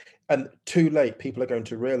logic. And too late, people are going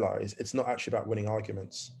to realize it's not actually about winning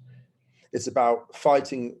arguments. It's about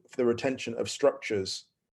fighting for the retention of structures.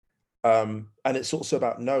 And it's also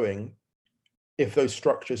about knowing if those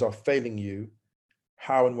structures are failing you,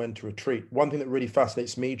 how and when to retreat. One thing that really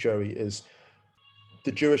fascinates me, Joey, is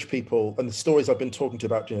the Jewish people and the stories I've been talking to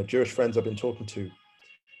about, Jewish friends I've been talking to.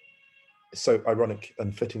 It's so ironic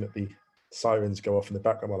and fitting that the sirens go off in the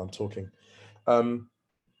background while I'm talking.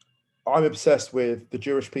 I'm obsessed with the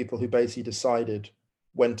Jewish people who basically decided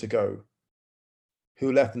when to go,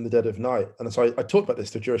 who left in the dead of night. And so I talked about this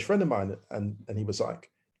to a Jewish friend of mine, and he was like,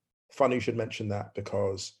 funny you should mention that,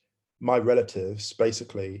 because my relatives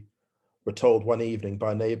basically were told one evening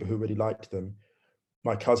by a neighbor who really liked them,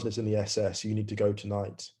 my cousin is in the SS, you need to go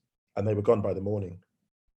tonight. And they were gone by the morning.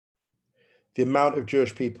 The amount of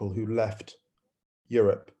Jewish people who left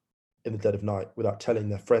Europe in the dead of night without telling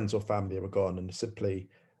their friends or family they were gone, and simply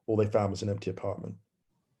all they found was an empty apartment.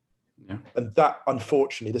 Yeah. And that,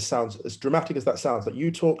 unfortunately, this sounds, as dramatic as that sounds, like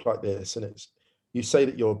you talk like this and you say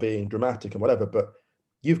that you're being dramatic and whatever, but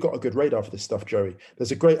you've got a good radar for this stuff, Joey.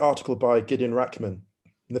 There's a great article by Gideon Rachman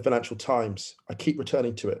in the Financial Times. I keep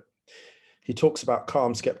returning to it. He talks about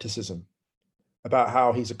calm skepticism, about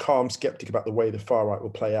how he's a calm skeptic about the way the far right will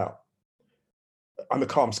play out. I'm a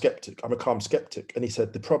calm skeptic. I'm a calm skeptic. And he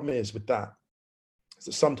said, the problem is with that is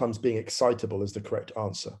that sometimes being excitable is the correct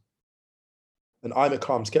answer. And I'm a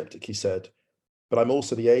calm skeptic, he said, but I'm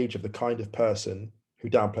also the age of the kind of person who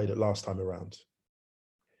downplayed it last time around.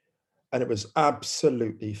 And it was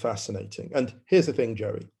absolutely fascinating. And here's the thing,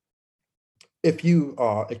 Joey. If you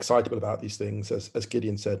are excitable about these things, as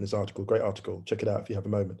Gideon said in his article, great article, check it out if you have a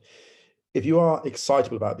moment. If you are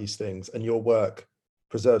excitable about these things and your work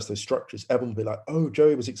preserves those structures, everyone will be like, oh,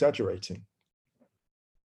 Joey was exaggerating.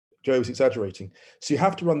 Joey was exaggerating. So you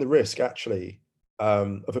have to run the risk, actually,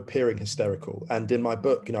 of appearing hysterical. And in my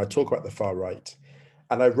book, I talk about the far right,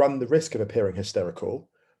 and I run the risk of appearing hysterical,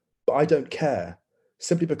 but I don't care,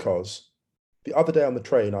 simply because the other day on the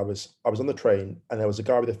train, I was on the train, and there was a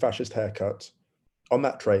guy with a fascist haircut on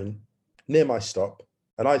that train near my stop,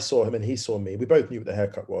 and I saw him and he saw me. We both knew what the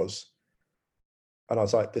haircut was. And I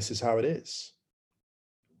was like, this is how it is.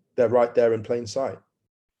 They're right there in plain sight.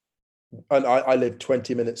 And I live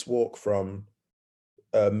 20 minutes walk from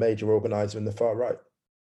a major organizer in the far right.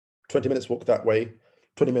 20 minutes walk that way,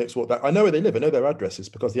 20 minutes walk that. I know where they live. I know their addresses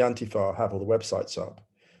because the Antifa have all the websites up.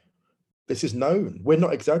 This is known. We're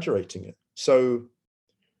not exaggerating it. So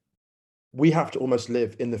we have to almost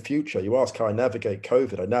live in the future. You ask how I navigate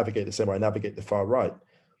COVID. I navigate the same way I navigate the far right.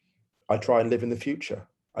 I try and live in the future.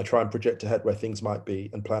 I try and project ahead where things might be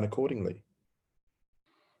and plan accordingly.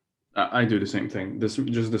 I do the same thing.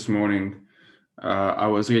 This morning, I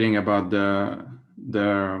was reading about the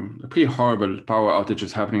pretty horrible power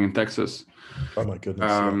outages happening in Texas. Oh my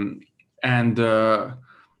goodness. And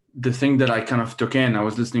the thing that I kind of took in, I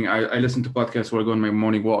was listening. I listened to podcasts while I go on my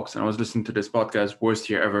morning walks, and I was listening to this podcast, Worst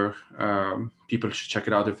Year Ever. People should check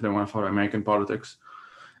it out if they want to follow American politics.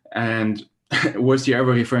 And worst year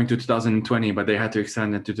ever, referring to 2020, but they had to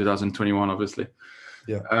extend it to 2021, obviously.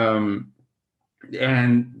 Yeah.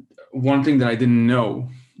 And one thing that I didn't know,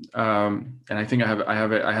 and I think I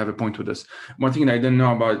have a point with this. One thing that I didn't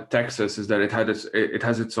know about Texas is that it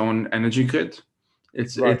has its own energy grid.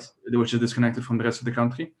 It's which is disconnected from the rest of the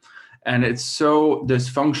country, and it's so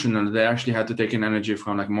dysfunctional that they actually had to take in energy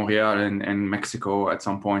from like Montreal and Mexico at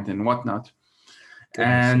some point and whatnot.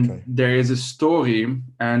 There is a story,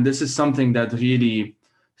 and this is something that really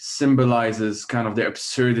symbolizes kind of the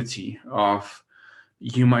absurdity of,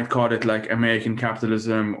 you might call it like American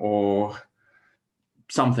capitalism or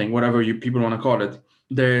something, whatever people want to call it.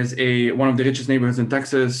 there's one of the richest neighborhoods in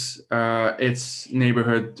Texas. Its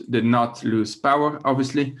neighborhood did not lose power,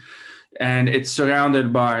 obviously, and it's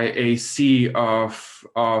surrounded by a sea of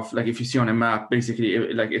like, if you see on a map,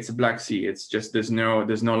 basically like it's a black sea. It's just there's no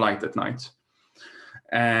light at night,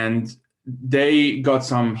 and they got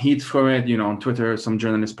some heat for it. On Twitter, some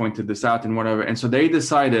journalists pointed this out and whatever, and so they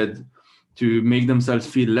decided to make themselves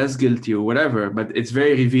feel less guilty or whatever. But it's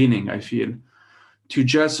very revealing, I feel, to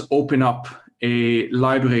just open up a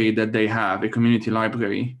library that they have, a community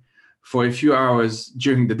library, for a few hours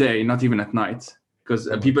during the day, not even at night, because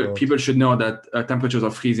people should know that temperatures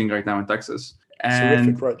are freezing right now in Texas.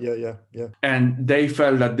 And terrific, right? Yeah. And they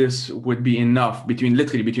felt that this would be enough between 10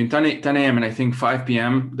 a.m. and I think 5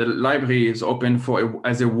 p.m. The library is open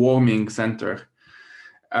as a warming center.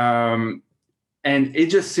 And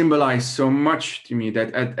it just symbolized so much to me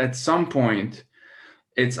that at some point,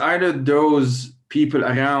 it's either those people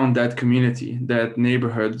around that community, that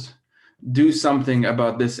neighborhood, do something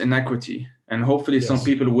about this inequity, and hopefully some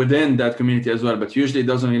people within that community as well, but usually it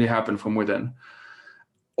doesn't really happen from within,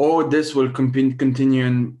 or this will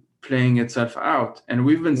continue playing itself out. And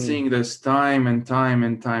we've been seeing this time and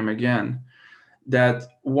time again, that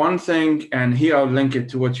one thing, and here I'll link it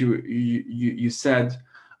to what you said,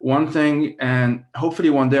 one thing, and hopefully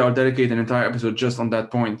one day I'll dedicate an entire episode just on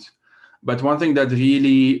that point. But one thing that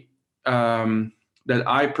really, that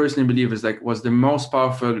I personally believe was the most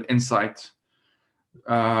powerful insight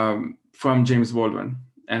from James Baldwin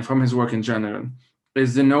and from his work in general,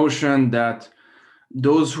 is the notion that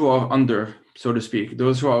those who are under, so to speak,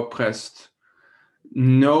 those who are oppressed,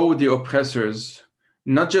 know the oppressors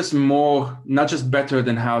not just better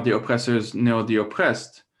than how the oppressors know the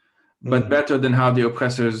oppressed, but better than how the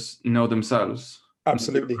oppressors know themselves.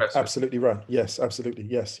 Absolutely right. Yes, absolutely.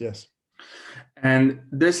 Yes. And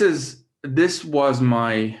this was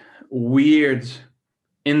my weird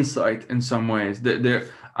insight in some ways.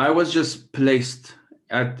 I was just placed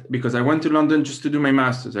because I went to London just to do my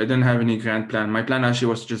master's. I didn't have any grand plan. My plan actually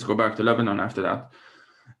was to just go back to Lebanon after that.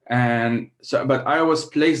 And so, but I was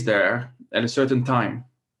placed there at a certain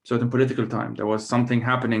political time. There was something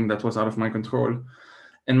happening that was out of my control.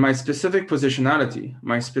 And my specific positionality,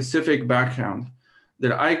 my specific background,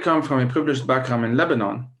 that I come from a privileged background in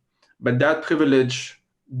Lebanon, but that privilege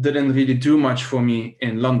didn't really do much for me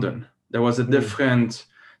in London. There was a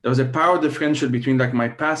power differential between like my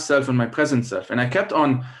past self and my present self. And I kept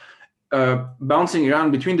on bouncing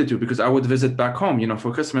around between the two, because I would visit back home,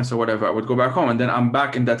 for Christmas or whatever. I would go back home and then I'm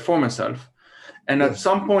back in that former self. And at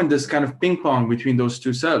some point, this kind of ping pong between those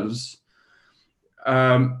two selves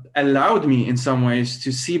allowed me in some ways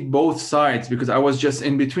to see both sides, because I was just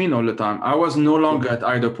in between all the time. I was no longer at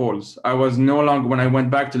either poles. I was no longer, when I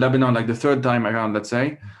went back to Lebanon, like the third time around, let's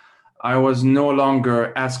say, I was no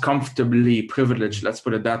longer as comfortably privileged, let's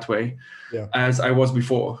put it that way, as I was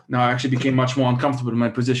before. Now I actually became much more uncomfortable in my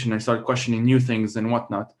position. I started questioning new things and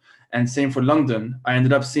whatnot. And same for London. I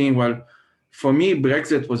ended up seeing, well, for me,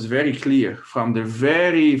 Brexit was very clear from the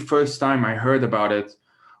very first time I heard about it,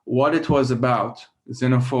 what it was about: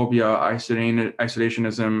 xenophobia,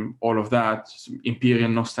 isolationism, all of that, imperial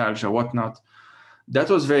nostalgia, whatnot. That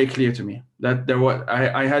was very clear to me. That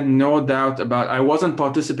I had no doubt about. I wasn't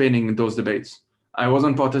participating in those debates. I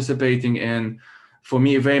wasn't participating in, for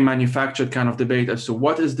me, a very manufactured kind of debate as to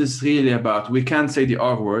what is this really about. We can't say the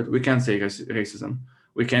R word. We can't say racism.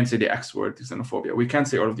 We can't say the X word, xenophobia. We can't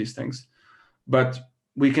say all of these things. But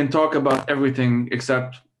we can talk about everything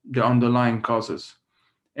except the underlying causes.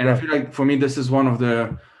 And I feel like, for me, this is one of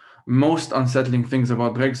the most unsettling things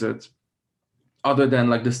about Brexit, other than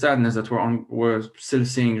like the sadness that we're still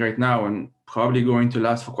seeing right now and probably going to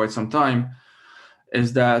last for quite some time,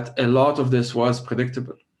 is that a lot of this was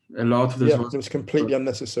predictable. A lot of this was completely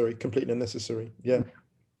unnecessary.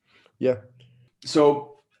 Yeah.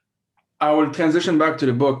 So I will transition back to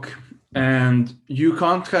the book, and you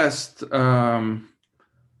contrast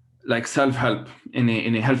like self-help in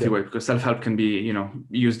a healthy way, because self-help can be,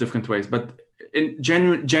 used different ways, but in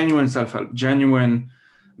genuine self-help, genuine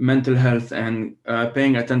mental health, and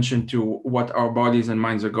paying attention to what our bodies and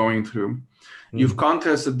minds are going through. You've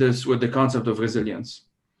contrasted this with the concept of resilience.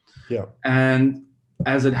 And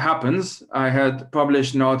as it happens, I had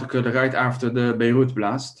published an article right after the Beirut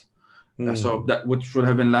blast, so that which would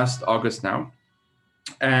have been last August now,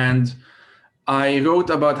 and I wrote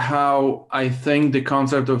about how I think the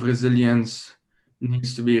concept of resilience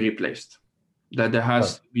needs to be replaced, that there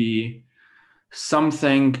has to be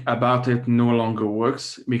something about it no longer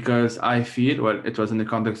works, because I feel, well, it was in the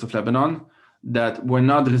context of Lebanon, that we're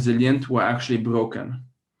not resilient, we're actually broken.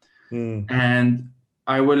 And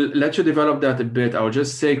I will let you develop that a bit. I will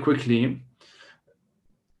just say quickly,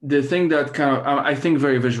 the thing that kind of, I think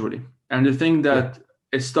very visually. And the thing that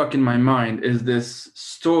is stuck in my mind is this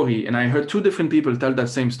story. And I heard two different people tell that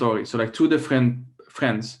same story. So like two different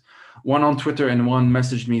friends, one on Twitter and one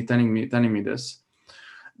messaged me telling me this,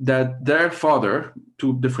 that their father,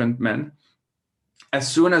 two different men, as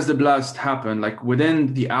soon as the blast happened, like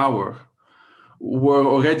within the hour, were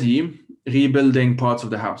already rebuilding parts of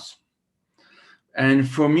the house. And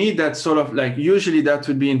for me, that's sort of like, usually that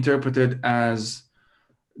would be interpreted as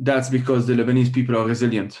that's because the Lebanese people are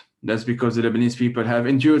resilient. That's because the Lebanese people have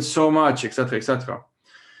endured so much, etc., etc.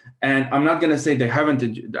 And I'm not going to say they haven't.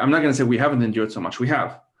 I'm not going to say we haven't endured so much. We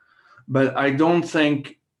have, but I don't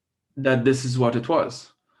think that this is what it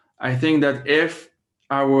was. I think that if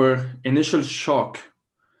our initial shock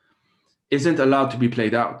isn't allowed to be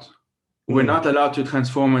played out, we're not allowed to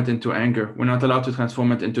transform it into anger. We're not allowed to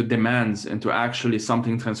transform it into demands, into actually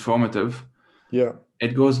something transformative. Yeah.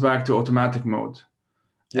 It goes back to automatic mode.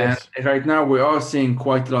 Yes. And right now we are seeing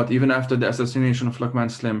quite a lot, even after the assassination of Luqman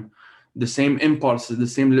Slim, the same impulses, the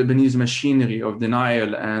same Lebanese machinery of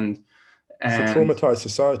denial It's a and traumatized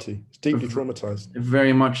society. It's deeply traumatized.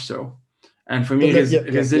 very much so. And for me, Yeah.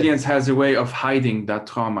 resilience has a way of hiding that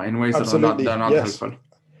trauma in ways Absolutely. that are not Yes. helpful.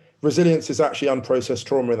 Resilience is actually unprocessed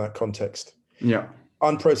trauma in that context. Yeah.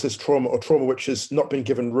 Unprocessed trauma, or trauma which has not been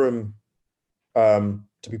given room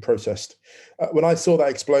to be processed. When I saw that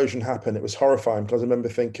explosion happen, it was horrifying, because I remember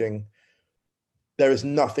thinking, there is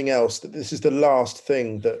nothing else. That this is the last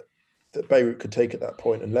thing that Beirut could take at that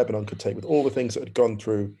point, and Lebanon could take, with all the things that had gone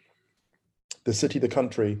through the city, the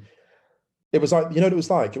country. It was like, you know what it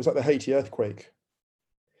was like? It was like the Haiti earthquake.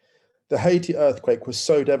 The Haiti earthquake was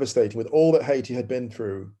so devastating, with all that Haiti had been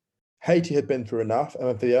through. Haiti had been through enough,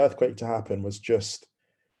 and for the earthquake to happen was just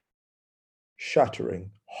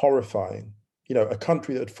shattering, horrifying. You know, a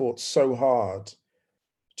country that had fought so hard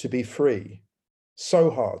to be free, so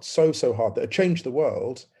hard, so hard, that had changed the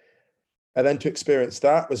world. And then to experience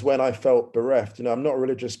that was when I felt bereft. You know, I'm not a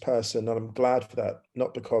religious person, and I'm glad for that,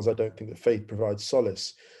 not because I don't think that faith provides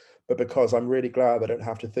solace, but because I'm really glad I don't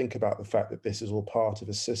have to think about the fact that this is all part of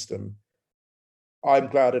a system. I'm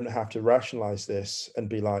glad I didn't have to rationalize this and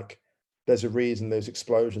be like, there's a reason those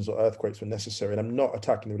explosions or earthquakes were necessary. And I'm not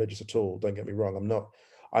attacking the religious at all, don't get me wrong.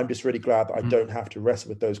 I'm just really glad that I don't have to wrestle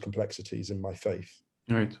with those complexities in my faith.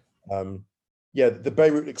 Right. Yeah, the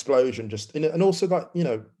Beirut explosion just, and also that, you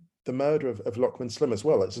know, the murder of Luqman Slim as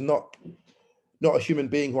well. It's not a human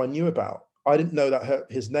being who I knew about. I didn't know that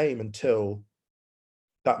his name until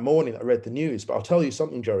that morning that I read the news. But I'll tell you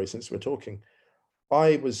something, Joey, since we're talking.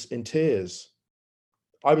 I was in tears.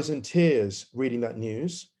 I was in tears reading that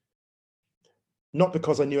news, not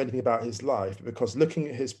because I knew anything about his life, but because looking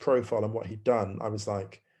at his profile and what he'd done, I was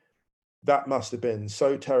like, that must have been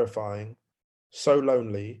so terrifying, so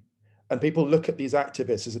lonely. And people look at these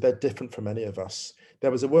activists as if they're different from any of us.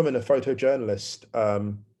 There was a woman, a photojournalist,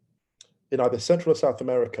 in either Central or South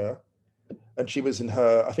America, and she was in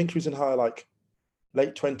her, I think she was in her like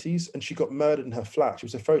late 20s, and she got murdered in her flat. She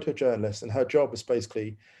was a photojournalist, and her job was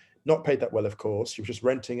basically not paid that well, of course. She was just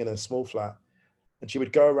renting in a small flat, and she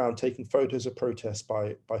would go around taking photos of protests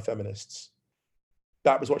by feminists.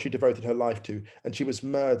 That was what she devoted her life to, and she was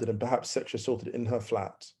murdered and perhaps sexually assaulted in her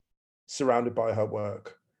flat, surrounded by her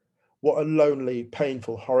work. What a lonely,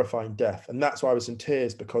 painful, horrifying death. And that's why I was in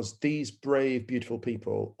tears, because these brave, beautiful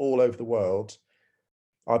people all over the world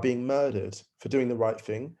are being murdered for doing the right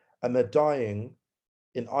thing, and they're dying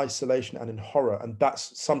in isolation and in horror. And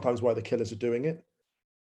that's sometimes why the killers are doing it.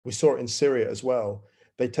 We saw it in Syria as well.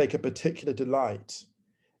 They take a particular delight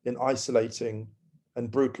in isolating and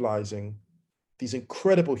brutalizing these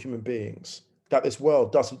incredible human beings that this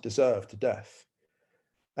world doesn't deserve to death.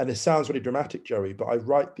 And it sounds really dramatic, Joey, but I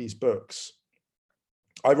write these books.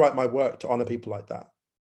 I write my work to honor people like that.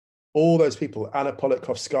 All those people, Anna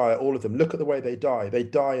Politkovskaya, all of them, look at the way they die. They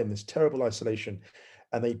die in this terrible isolation,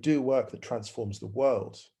 and they do work that transforms the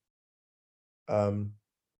world.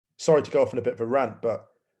 Sorry to go off on a bit of a rant, but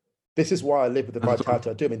this is why I live with the vitality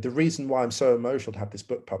I do. I mean, the reason why I'm so emotional to have this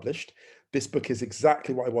book published, this book is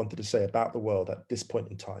exactly what I wanted to say about the world at this point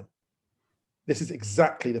in time. This is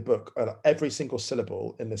exactly the book. Every single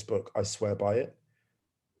syllable in this book, I swear by it.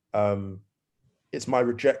 It's my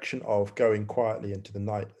rejection of going quietly into the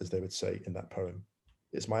night, as they would say in that poem.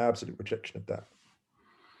 It's my absolute rejection of that.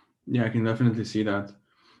 Yeah, I can definitely see that.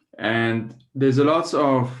 And there's a lots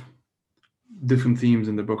of different themes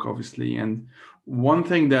in the book, obviously. And one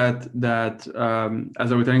thing that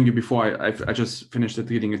as I was telling you before, I just finished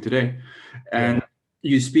reading it today, and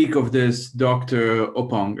you speak of this Dr.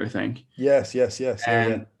 Okwonga, I think. Yes.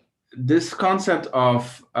 And this concept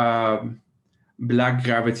of black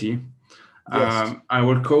gravity, Yes. I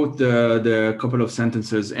will quote the couple of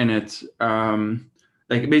sentences in it,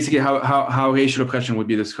 like basically how racial oppression would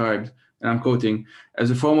be described. And I'm quoting,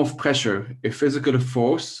 as a form of pressure, a physical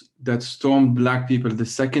force that stormed Black people the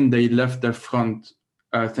second they left their front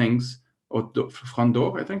things, or front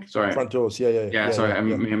door, I think. Sorry. Front doors. Yeah. Yeah, sorry, I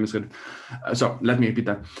Yeah. may have misread. So let me repeat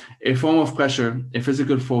that. A form of pressure, a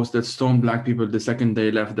physical force that stormed Black people the second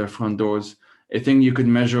they left their front doors, a thing you could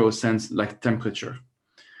measure or sense like temperature.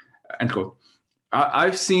 End quote.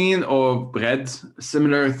 I've seen or read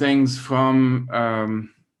similar things from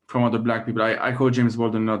other Black people. I quote James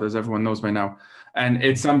Baldwin a lot, as everyone knows by now, and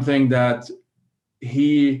it's something that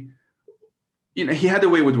he had a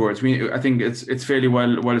way with words. I think it's fairly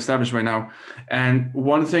well established by now. And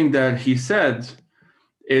one thing that he said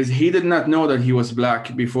is he did not know that he was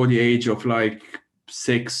Black before the age of like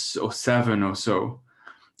 6 or 7 or so.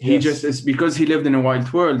 He just is, because he lived in a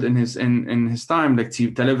white world in his time, like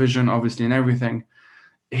television, obviously, and everything.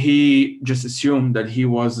 He just assumed that he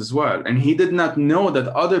was as well, and he did not know that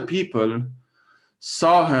other people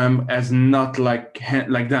saw him as not like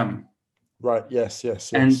them. Right. Yes.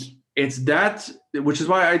 And it's that, which is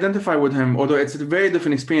why I identify with him, although it's a very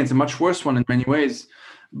different experience, a much worse one in many ways.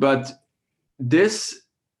 But this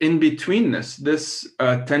in-betweenness, this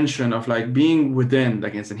tension of like being within,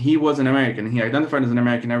 like instant, he was an American, he identified as an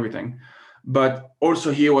American, everything, but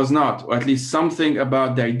also he was not, or at least something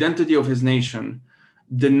about the identity of his nation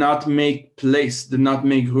did not make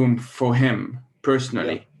room for him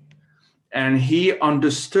personally. Yeah. And he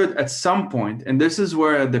understood at some point, and this is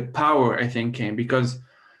where the power, I think, came, because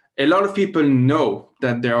a lot of people know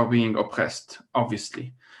that they are being oppressed,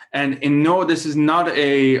 obviously. And no, this is not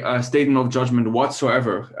a statement of judgment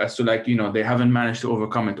whatsoever as to they haven't managed to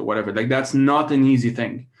overcome it or whatever. Like, that's not an easy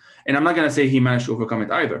thing. And I'm not going to say he managed to overcome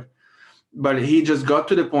it either. But he just got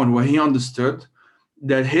to the point where he understood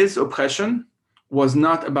that his oppression was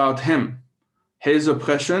not about him. His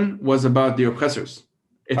oppression was about the oppressors.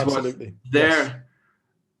 It Absolutely. was their,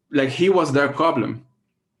 like, he was their problem.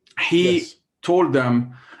 He told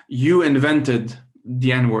them, you invented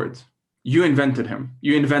the N-word. You invented him.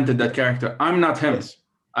 You invented that character. I'm not him. Yes.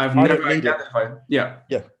 I've never identified. Yeah.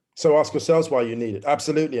 So ask yourselves why you need it.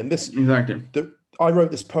 Absolutely. And this, exactly. I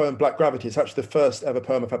wrote this poem, Black Gravity. It's actually the first ever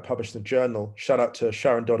poem I've had published in a journal. Shout out to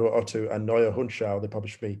Sharon Dodo-Otto and Noya Hunschau. They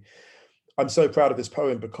published me. I'm so proud of this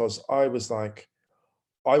poem because I was like,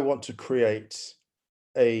 I want to create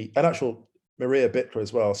an actual Maria Bickler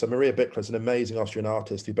as well. So Maria Bickler is an amazing Austrian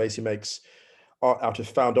artist who basically makes art out of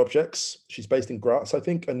found objects. She's based in Graz, I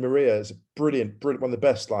think, and Maria is a brilliant, one of the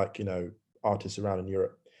best, artists around in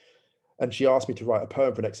Europe. And she asked me to write a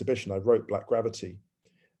poem for an exhibition. I wrote Black Gravity,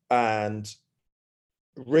 and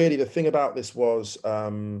really the thing about this was I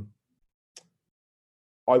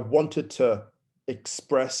wanted to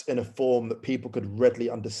express in a form that people could readily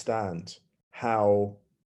understand how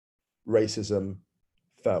racism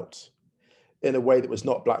felt in a way that was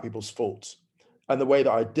not Black people's fault. And the way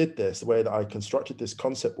that I did this, the way that I constructed this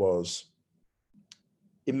concept was,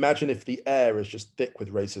 imagine if the air is just thick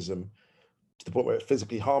with racism to the point where it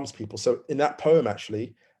physically harms people. So in that poem,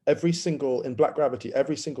 actually, in Black Gravity,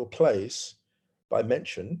 every single place that I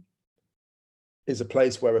mention is a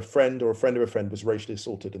place where a friend or a friend of a friend was racially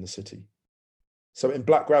assaulted in the city. So in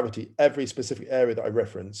Black Gravity, every specific area that I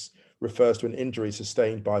reference refers to an injury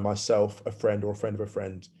sustained by myself, a friend, or a friend of a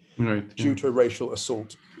friend, due to a racial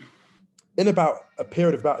assault in about a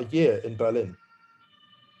period of about a year in Berlin.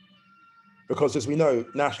 Because as we know,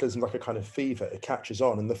 nationalism is like a kind of fever, it catches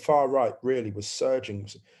on, and the far right really was surging.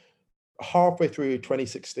 Halfway through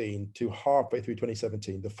 2016 to halfway through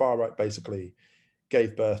 2017, the far right basically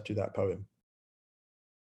gave birth to that poem.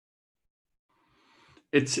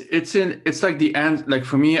 It's like the end. Like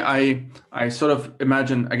for me, I sort of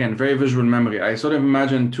imagine, again, very visual memory. I sort of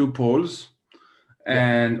imagine two poles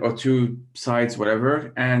or two sides,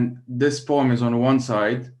 whatever. And this poem is on one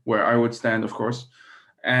side where I would stand, of course.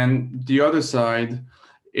 And the other side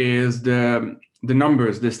is the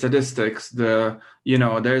numbers, the statistics,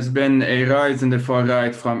 there's been a rise in the far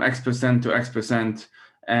right from X% to X%,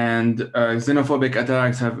 and xenophobic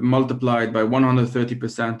attacks have multiplied by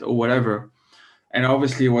 130% or whatever. And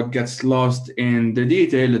obviously what gets lost in the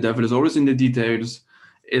detail, the devil is always in the details,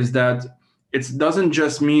 is that it doesn't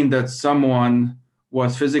just mean that someone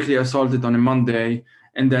was physically assaulted on a Monday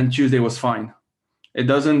and then Tuesday was fine. It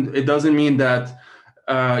doesn't mean that,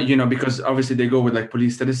 because obviously they go with like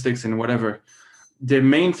police statistics and whatever. The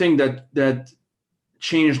main thing that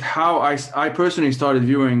changed how I personally started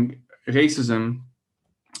viewing racism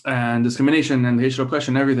and discrimination and racial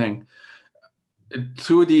oppression and everything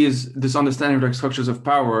through this understanding of like structures of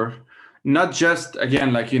power Not just,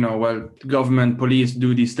 again, like, well, government, police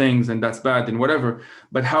do these things and that's bad and whatever,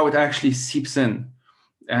 but how it actually seeps in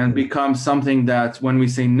and becomes something that when we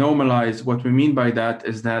say normalize, what we mean by that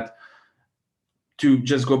is that, to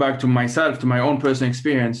just go back to myself, to my own personal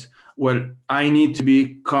experience, well, I need to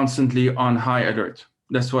be constantly on high alert.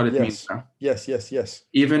 That's what it means Yes. now. Yes.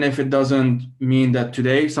 Even if it doesn't mean that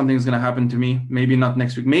today something's going to happen to me, maybe not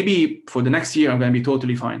next week, maybe for the next year, I'm going to be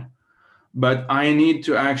totally fine. But I need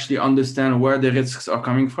to actually understand where the risks are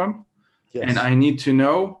coming from. Yes. And I need to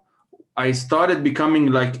know, I started becoming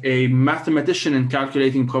like a mathematician in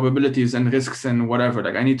calculating probabilities and risks and whatever.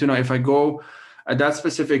 Like I need to know, if I go at that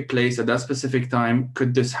specific place at that specific time,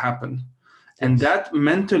 could this happen? And Yes. that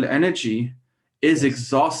mental energy is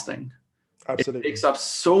exhausting. It Absolutely. takes up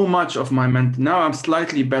so much of my mental. Now I'm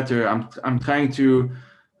slightly better. I'm trying to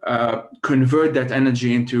convert that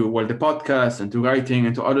energy into, well, the podcast, into writing,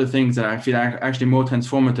 into other things that I feel are actually more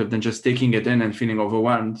transformative than just taking it in and feeling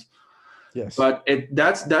overwhelmed. Yes. But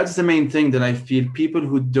that's the main thing that I feel people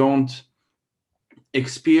who don't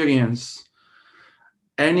experience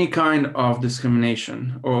any kind of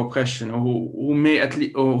discrimination or oppression, or who may at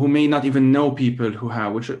least, or who may not even know people who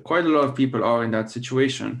have, which quite a lot of people are in that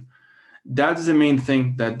situation. That's the main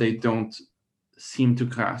thing that they don't seem to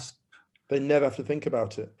grasp. They never have to think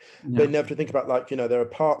about it. Yeah. They never have to think about, like, there are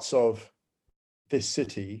parts of this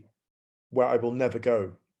city where I will never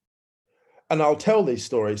go. And I'll tell these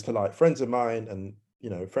stories to like friends of mine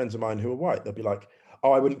and, friends of mine who are white. They'll be like,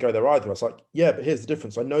 oh, I wouldn't go there either. I was like, yeah, but here's the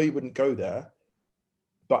difference. I know you wouldn't go there,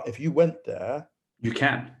 but if you went there, You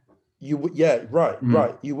can. you would, yeah, right.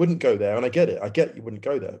 You wouldn't go there. And I get it. I get you wouldn't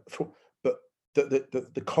go there. But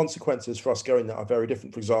the consequences for us going there are very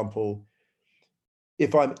different. For example,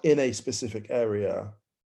 if I'm in a specific area,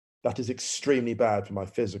 that is extremely bad for my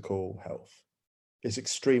physical health. It's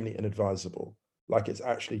extremely inadvisable. Like, it's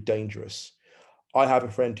actually dangerous. I have a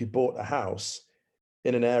friend who bought a house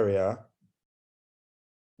in an area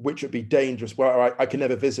which would be dangerous, where I can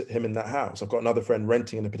never visit him in that house. I've got another friend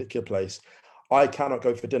renting in a particular place. I cannot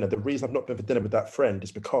go for dinner. The reason I've not been for dinner with that friend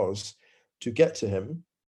is because to get to him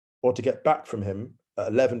or to get back from him at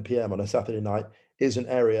 11 p.m. on a Saturday night is an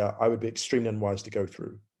area I would be extremely unwise to go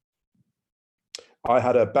through. I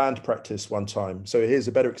had a band practice one time. So here's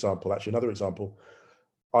a better example, actually, another example.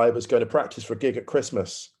 I was going to practice for a gig at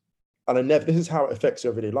Christmas, and this is how it affects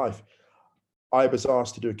your everyday life. I was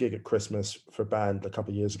asked to do a gig at Christmas for a band a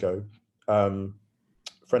couple of years ago. A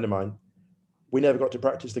friend of mine, we never got to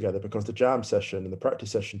practice together because the jam session and the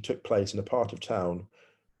practice session took place in a part of town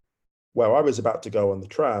where I was about to go on the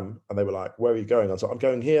tram, and they were like, where are you going? I was like, I'm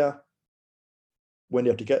going here. When do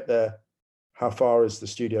you have to get there? How far is the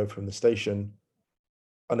studio from the station?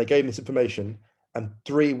 And they gave me this information, and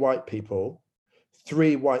three white people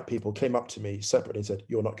came up to me separately and said,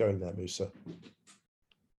 you're not going there, Musa.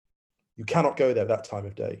 You cannot go there at that time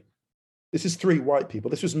of day. This is three white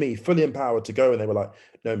people. This was me, fully empowered to go. And they were like,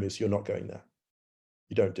 no, Musa, you're not going there.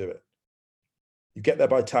 You don't do it. You get there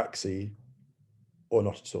by taxi or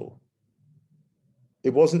not at all.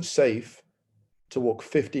 It wasn't safe to walk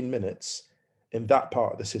 15 minutes in that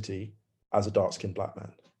part of the city as a dark-skinned black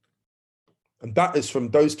man. And that is from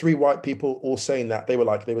those three white people all saying that. They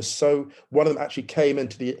were so, one of them actually came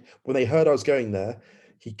when they heard I was going there,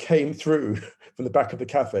 he came through from the back of the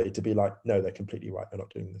cafe to be like, no, they're completely right. They're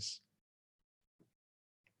not doing this.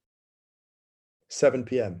 7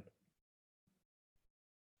 p.m.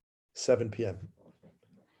 7 p.m.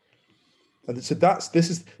 And so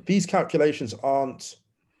these calculations aren't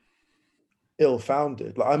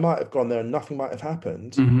ill-founded. Like, I might have gone there and nothing might have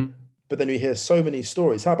happened. But then you hear so many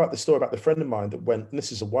stories. How about the story about the friend of mine that went, and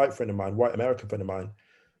this is a white friend of mine, white American friend of mine.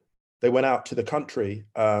 They went out to the country,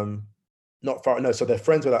 not far, no, so their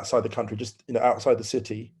friends were outside the country, just, outside the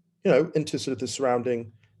city, into sort of the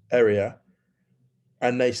surrounding area.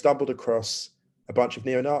 And they stumbled across a bunch of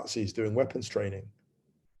neo-Nazis doing weapons training.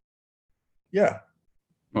 Yeah.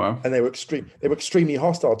 Wow. And they were extremely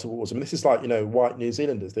hostile towards them. And this is like, white New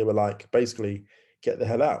Zealanders. They were like, basically, get the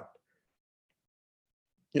hell out.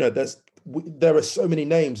 There are so many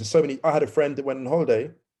names. There's so many. I had a friend that went on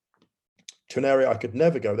holiday to an area I could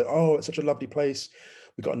never go. Oh, it's such a lovely place.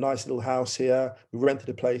 We've got a nice little house here. We rented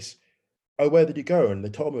a place. Oh, where did you go? And they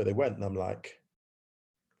told me where they went. And I'm like,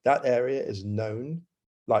 that area is known.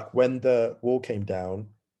 Like, when the wall came down,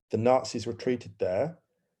 the Nazis retreated there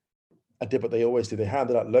and did what they always do. They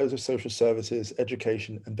handed out loads of social services,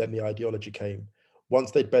 education, and then the ideology came.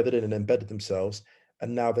 Once they'd bedded in and embedded themselves,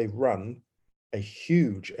 and now they run a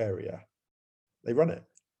huge area. They run it.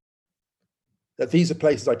 That these are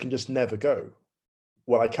places I can just never go.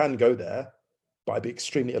 Well, I can go there, but I'd be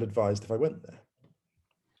extremely ill-advised if I went there.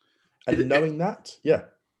 And knowing that, Mhm.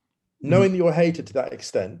 knowing you're hated to that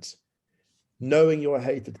extent,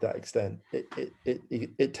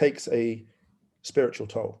 it takes a spiritual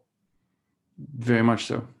toll. Very much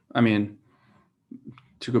so. I mean,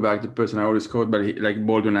 to go back to the person I always quote, but like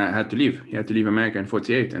Baldwin had to leave. He had to leave America in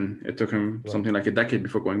 48, and it took him Right. something like a decade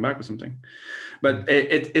before going back or something. But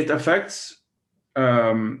Mm. it affects,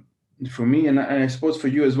 um, for me, and I suppose for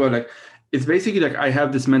you as well. Like, it's basically like I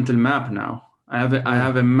have this mental map now. I Mm.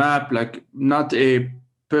 have a map, like not a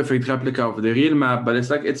perfect replica of the real map, but it's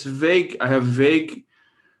like it's vague. I have vague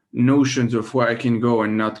notions of where I can go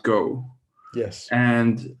and not go. Yes.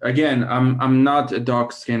 And again, I'm not a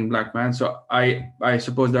dark-skinned black man, so I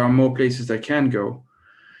suppose there are more places I can go.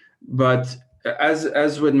 But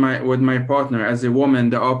as with my partner, as a woman,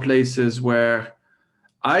 there are places where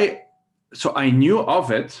I so I knew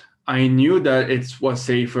of it. I knew that it was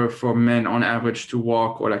safer for men on average to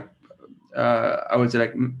walk, or like I would say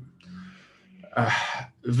like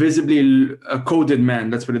visibly coded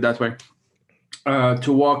men. Let's put it that way.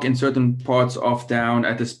 To walk in certain parts of town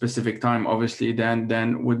at a specific time, obviously,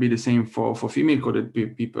 then would be the same for female coded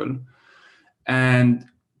people. And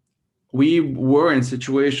we were in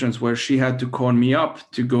situations where she had to call me up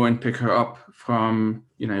to go and pick her up from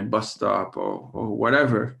a bus stop or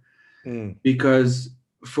whatever, Mm. because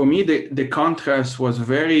for me the contrast was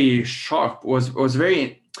very sharp, was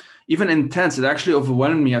very even intense. It actually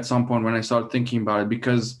overwhelmed me at some point when I started thinking about it,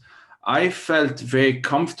 because I felt very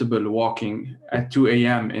comfortable walking at 2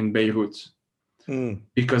 a.m. in Beirut Mm.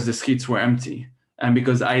 because the streets were empty, and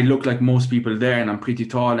because I look like most people there and I'm pretty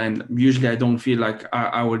tall, and usually I don't feel like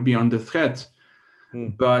I would be under threat.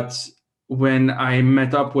 Mm. But when I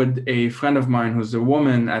met up with a friend of mine who's a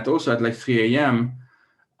woman at like 3 a.m.,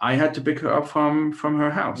 I had to pick her up from her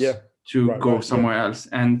house Yeah. to Right. go Right. Yeah. somewhere else.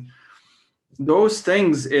 And those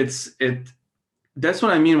things, it that's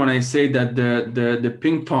what I mean when I say that the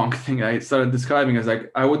ping pong thing I started describing is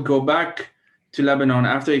like I would go back to Lebanon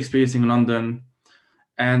after experiencing London,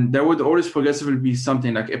 and there would always progressively be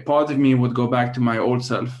something like a part of me would go back to my old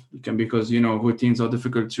self, because routines are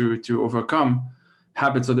difficult to overcome,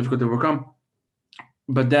 habits are difficult to overcome.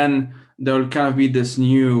 But then there will kind of be this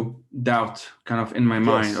new doubt kind of in my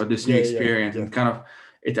mind, or Yes. this new Yeah. Yeah. Yeah. experience, Yeah. and kind of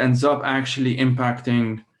it ends up actually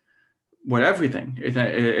impacting everything.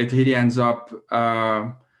 It really ends up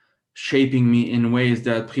shaping me in ways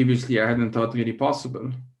that previously I hadn't thought really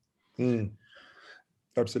possible. Mm.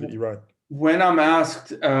 Absolutely right. When I'm asked,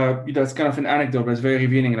 that's kind of an anecdote, but it's very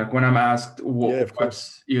revealing. Like when I'm asked Yeah. Of course.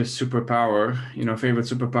 what's your superpower, favorite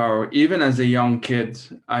superpower, even as a young kid,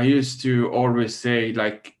 I used to always say,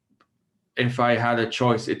 like, if I had a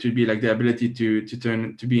choice, it would be like the ability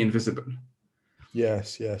to be invisible.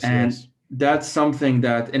 Yes. Yes. And Yes. that's something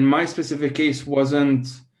that in my specific case wasn't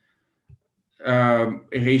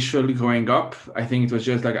racial growing up. I think it was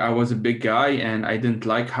just like I was a big guy and I didn't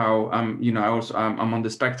like how I'm on the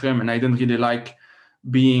spectrum, and I didn't really like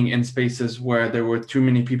being in spaces where there were too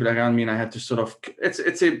many people around me and I had to sort of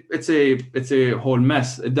it's a whole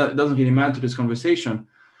mess. Doesn't really matter to this conversation,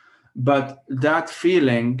 but that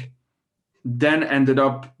feeling then ended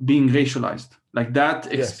up being racialized. Like that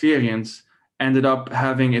Yes. experience ended up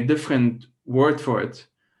having a different word for it.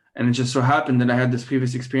 And it just so happened that I had this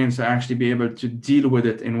previous experience to actually be able to deal with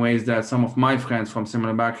it in ways that some of my friends from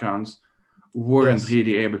similar backgrounds weren't Yes.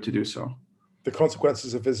 really able to do so. The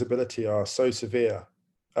consequences of visibility are so severe.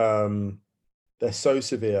 Um, they're so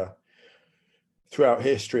severe throughout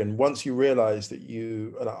history. And once you realize that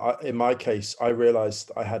in my case, I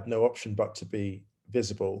realized I had no option but to be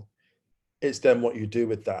visible. It's then what you do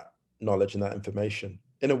with that knowledge and that information.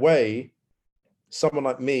 In a way, someone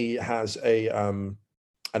like me has an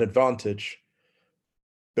advantage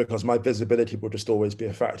because my visibility will just always be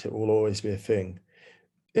a fact. It will always be a thing.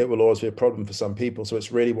 It will always be a problem for some people. So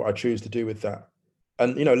it's really what I choose to do with that.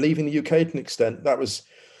 And leaving the UK to an extent, that was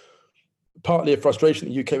partly a frustration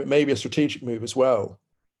in the UK, but maybe a strategic move as well.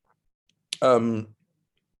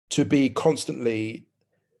 To be constantly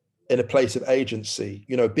in a place of agency,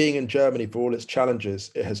 being in Germany, for all its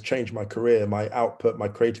challenges, it has changed my career. My output, my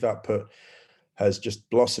creative output has just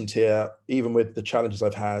blossomed here, even with the challenges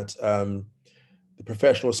I've had. The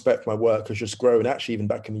professional respect for my work has just grown. Actually, even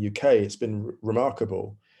back in the UK, it's been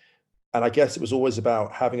remarkable. And I guess it was always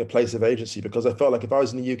about having a place of agency, because I felt like if I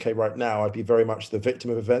was in the UK right now, I'd be very much the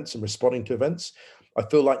victim of events and responding to events. I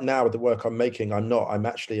feel like now with the work I'm making, I'm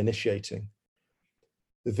actually initiating.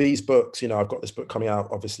 These books, I've got this book coming out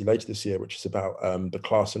obviously later this year, which is about the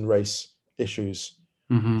class and race issues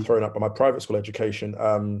thrown up by my private school education.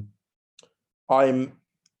 I'm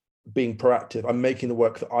being proactive. I'm making the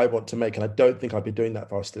work that I want to make, and I don't think I'd be doing that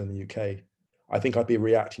if I was still in the UK. I think I'd be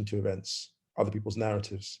reacting to events, other people's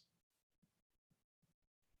narratives.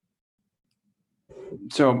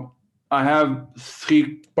 So I have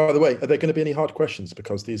three. By the way, are there going to be any hard questions?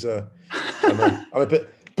 Because these are, I'm a bit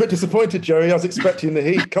disappointed, Joey. I was expecting the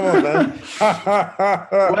heat. Come on, man.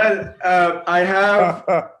 Well, I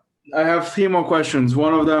have three more questions.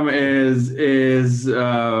 One of them is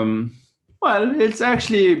well, it's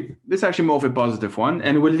actually more of a positive one,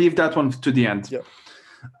 and we'll leave that one to the end. Yep.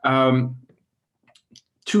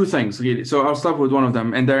 Two things really. So I'll start with one of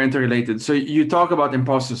them, and they're interrelated. So you talk about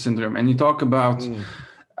imposter syndrome, and you talk about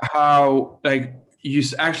how like you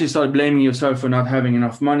actually start blaming yourself for not having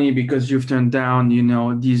enough money because you've turned down,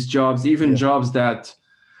 these jobs, even jobs that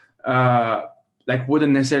like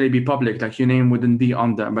wouldn't necessarily be public, like your name wouldn't be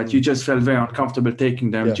on them, but you just felt very uncomfortable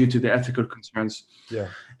taking them due to the ethical concerns. Yeah.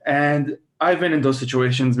 And I've been in those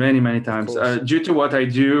situations many times. Due to what I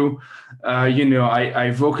do,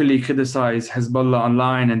 I vocally criticize Hezbollah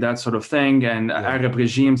online and that sort of thing, and Arab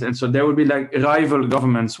regimes. And so there would be like rival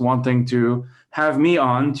governments wanting to have me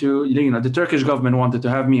on the Turkish government wanted to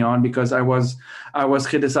have me on because I was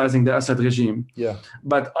criticizing the Assad regime. Yeah.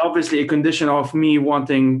 But obviously a condition of me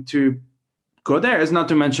wanting to go there is not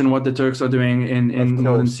to mention what the Turks are doing in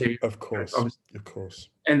northern Syria. Of course.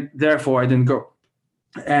 And therefore I didn't go.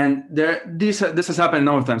 And this has happened a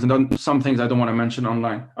number of times, and some things I don't want to mention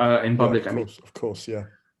online in public. Of course, yeah.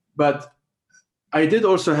 But I did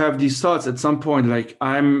also have these thoughts at some point, like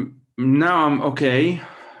I'm okay,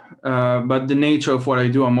 but the nature of what I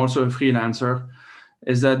do, I'm also a freelancer,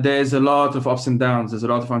 is that there's a lot of ups and downs. There's a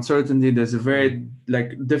lot of uncertainty. There's a very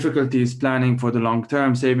difficulties planning for the long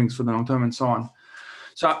term, savings for the long term, and so on.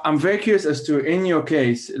 So I'm very curious as to, in your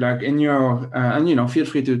case, like in your, and feel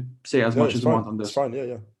free to say as much as you want on this. It's fine,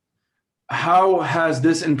 yeah. How has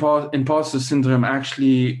this imposter syndrome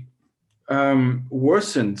actually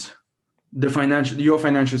worsened your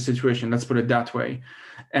financial situation? Let's put it that way.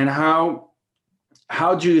 And how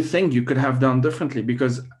do you think you could have done differently?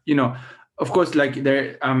 Because of course, like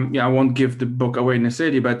I won't give the book away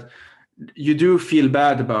necessarily, but you do feel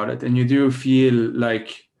bad about it, and you do feel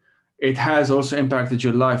like it has also impacted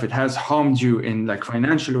your life. It has harmed you in like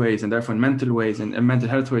financial ways, and therefore in mental ways and mental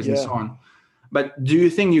health ways and so on. But do you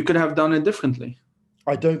think you could have done it differently?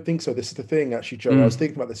 I don't think so. This is the thing, actually, Joe. I was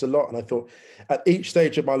thinking about this a lot, and I thought at each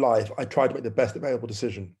stage of my life, I tried to make the best available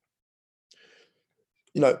decision.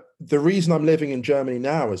 The reason I'm living in Germany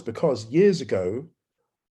now is because years ago,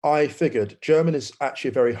 I figured German is actually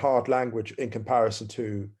a very hard language in comparison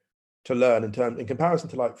to learn, in comparison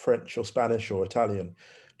to like French or Spanish or Italian.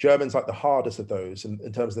 German's like the hardest of those in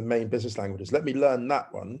terms of the main business languages. Let me learn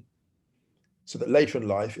that one so that later in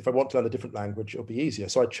life, if I want to learn a different language, it'll be easier.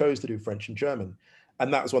 So I chose to do French and German.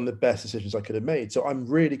 And that was one of the best decisions I could have made. So I'm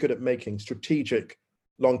really good at making strategic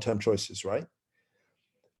long-term choices, right?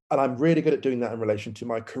 And I'm really good at doing that in relation to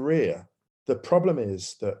my career. The problem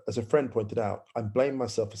is that, as a friend pointed out, I'm blaming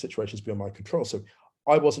myself for situations beyond my control. So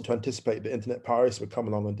I wasn't to anticipate that internet pirates would come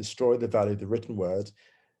along and destroy the value of the written word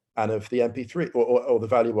and of the MP3 or the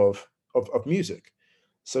value of music.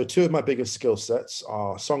 So two of my biggest skill sets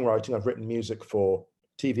are songwriting. I've written music for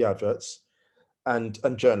TV adverts and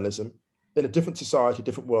journalism. In a different society,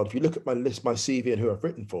 different world, if you look at my list, my CV and who I've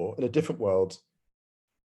written for, in a different world,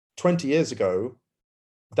 20 years ago,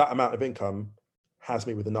 that amount of income has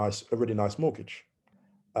me with a really nice mortgage.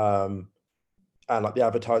 And like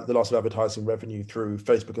the loss of advertising revenue through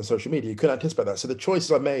Facebook and social media, you couldn't anticipate that. So the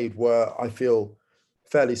choices I made were, I feel,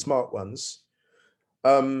 fairly smart ones.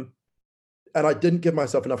 And I didn't give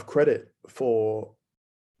myself enough credit for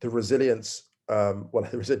the resilience,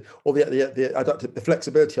 the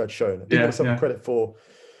flexibility I'd shown. I didn't give myself credit for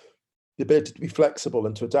the ability to be flexible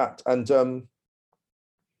and to adapt. And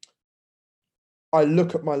I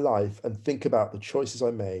look at my life and think about the choices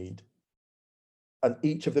I made, and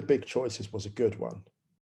each of the big choices was a good one.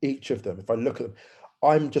 Each of them, if I look at them,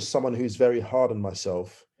 I'm just someone who's very hard on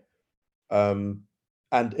myself.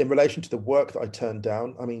 And in relation to the work that I turned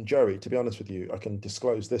down, I mean, Joey, to be honest with you, I can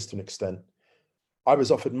disclose this to an extent. I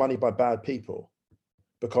was offered money by bad people,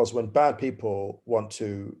 because when bad people want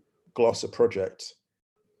to gloss a project,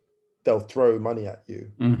 they'll throw money at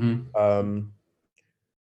you.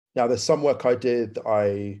 Now, there's some work I did that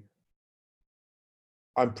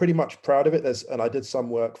I'm pretty much proud of it. And I did some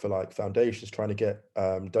work for like foundations trying to get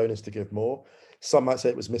donors to give more. Some might say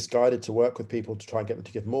it was misguided to work with people to try and get them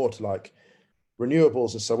to give more to like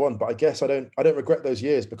renewables and so on. But I guess I don't regret those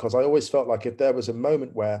years, because I always felt like if there was a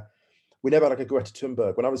moment where we never had like a Greta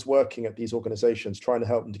Thunberg, when I was working at these organizations, trying to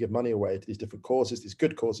help them to give money away to these different causes, these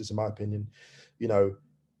good causes, in my opinion,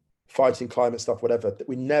 fighting climate stuff, whatever, that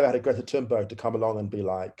we never had a Greta Thunberg to come along and be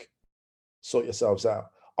like, sort yourselves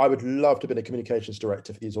out. I would love to have been a communications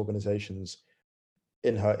director for these organizations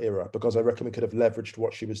in her era, because I reckon we could have leveraged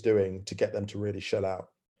what she was doing to get them to really shell out.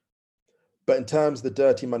 But in terms of the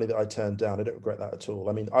dirty money that I turned down, I don't regret that at all.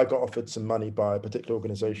 I mean, I got offered some money by a particular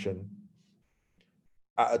organization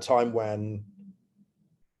at a time when,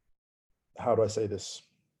 how do I say this?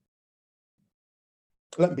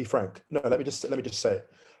 Let me be frank. No, let me just say it.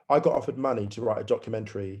 I got offered money to write a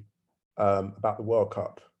documentary about the World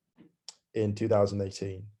Cup in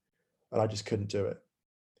 2018, and I just couldn't do it.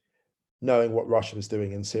 Knowing what Russia was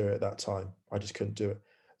doing in Syria at that time, I just couldn't do it.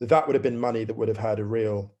 That would have been money that would have had a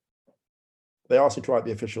real. They asked me to write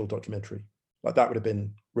the official documentary. Like, that would have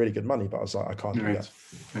been really good money, but I was like, I can't do that.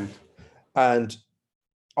 Right. And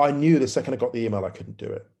I knew the second I got the email, I couldn't do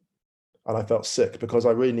it. And I felt sick because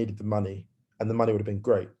I really needed the money, and the money would have been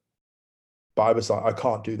great. But I was like, I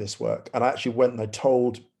can't do this work. And I actually went and I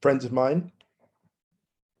told friends of mine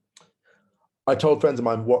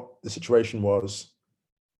what the situation was.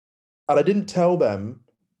 And I didn't tell them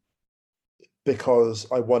because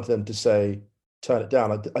I wanted them to say, turn it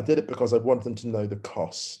down. I did it because I wanted them to know the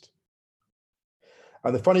cost.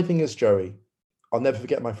 And the funny thing is, Joey, I'll never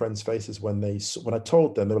forget my friends' faces when I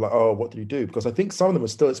told them. They were like, oh, what did you do? Because I think some of them were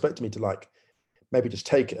still expecting me to, like, maybe just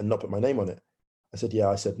take it and not put my name on it. I said, yeah,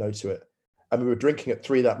 I said no to it. And we were drinking at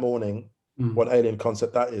 3 that morning. What alien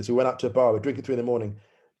concept that is. We went out to a bar, we were drinking at 3 in the morning.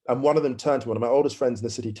 And one of them turned to one of my oldest friends in the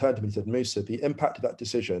city, turned to me and said, Musa, the impact of that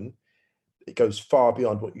decision, it goes far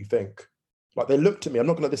beyond what you think. Like, they looked at me,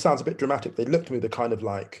 this sounds a bit dramatic. They looked at me with the kind of,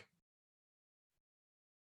 like,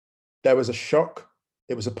 there was a shock.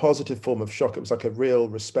 It was a positive form of shock. It was like a real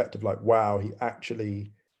respect of, like, wow, he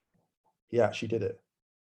actually did it.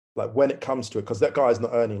 Like, when it comes to it, because that guy's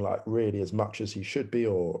not earning, like, really as much as he should be,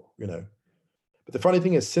 or, you know. But the funny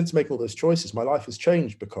thing is, since making all those choices, my life has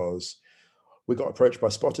changed, because we got approached by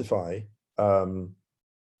Spotify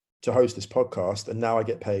to host this podcast, and now I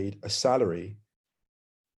get paid a salary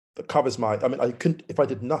that covers I couldn't, if I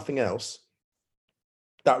did nothing else,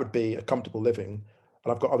 that would be a comfortable living.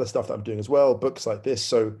 And I've got other stuff that I'm doing as well, books like this.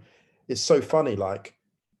 So it's so funny, like,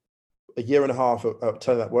 a year and a half of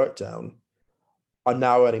turning that work down, I'm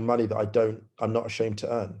now earning money that I'm not ashamed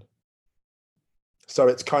to earn. So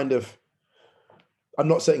it's kind of, I'm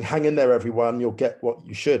not saying hang in there, everyone, you'll get what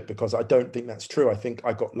you should, because I don't think that's true. I think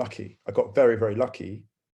I got lucky. I got very, very lucky.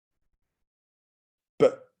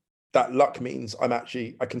 But that luck means I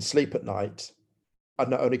can sleep at night. And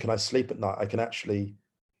not only can I sleep at night, I can actually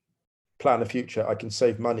plan a future. I can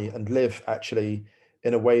save money and live actually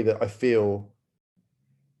in a way that I feel,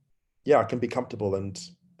 yeah, I can be comfortable and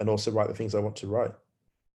also write the things I want to write.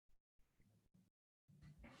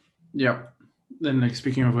 Yeah. Then, like,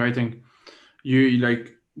 speaking of writing, you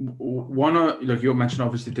mentioned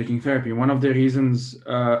obviously taking therapy. One of the reasons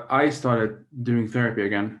I started doing therapy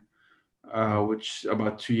again, which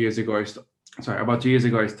about 2 years ago I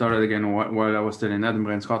started again while I was still in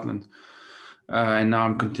Edinburgh in Scotland, and now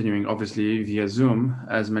I'm continuing obviously via Zoom,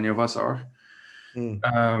 as many of us are. There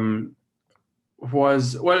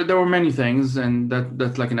were many things, and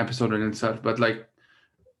that's like an episode in itself, but like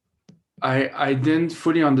I didn't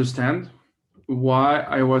fully understand why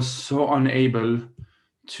I was so unable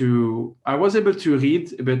to. I was able to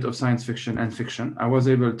read a bit of science fiction and fiction. I was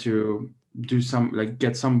able to do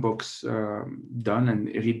get some books done and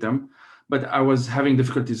read them, but I was having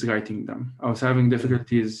difficulties writing them. I was having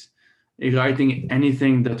difficulties writing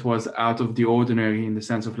anything that was out of the ordinary, in the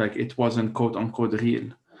sense of, like, it wasn't quote unquote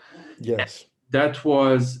real. Yes. That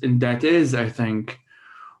is, I think,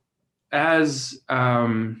 as I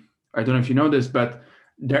don't know if you know this, but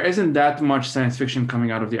there isn't that much science fiction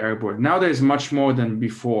coming out of the Arab world. Now there's much more than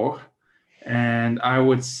before. And I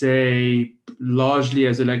would say largely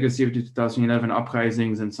as a legacy of the 2011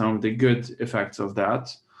 uprisings and some of the good effects of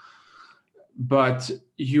that. But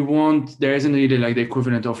there isn't really like the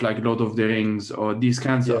equivalent of like Lord of the Rings or these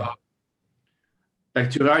kinds of,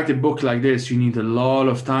 like, to write a book like this, you need a lot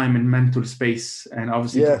of time and mental space. And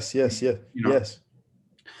obviously, yes.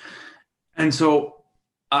 And so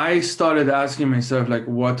I started asking myself, like,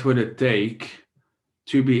 what would it take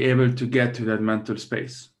to be able to get to that mental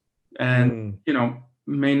space? And,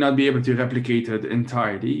 may not be able to replicate it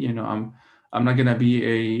entirely. I'm not going to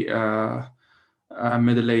be a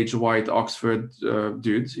middle-aged white Oxford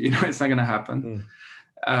dude. It's not going to happen.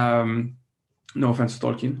 No offense to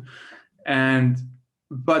Tolkien.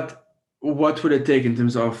 But what would it take in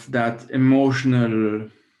terms of that emotional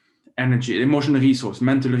energy, emotional resource,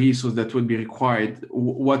 mental resource that would be required?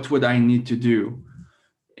 What would I need to do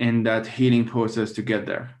in that healing process to get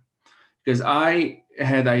there? Because I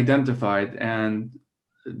had identified, and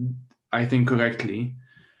I think correctly,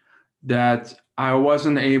 that I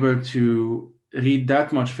wasn't able to read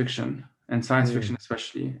that much fiction and science fiction Mm,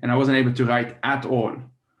 especially, and I wasn't able to write at all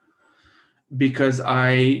because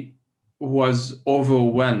I was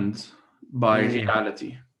overwhelmed by mm,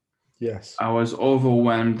 reality. yes. I was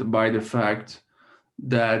overwhelmed by the fact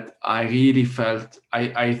that I really felt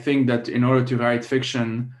I think that in order to write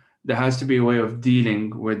fiction, there has to be a way of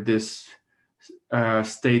dealing with this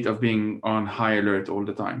state of being on high alert all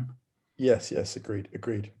the time. Yes, yes, agreed,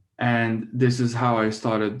 agreed. And this is how I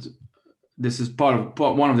started. This is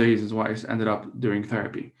one of the reasons why I ended up doing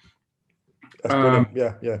therapy. That's brilliant.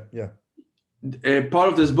 Yeah, yeah, yeah. A part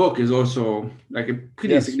of this book is also like a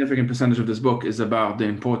pretty Yes, significant percentage of this book is about the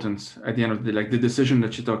importance at the end of the like the decision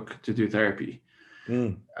that you took to do therapy.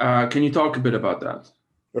 mm, Can you talk a bit about that?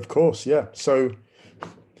 of course, yeah. So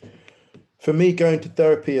for me, going to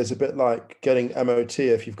therapy is a bit like getting MOT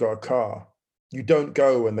if you've got a car. You don't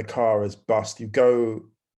go when the car is bust. You go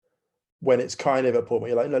when it's kind of a point where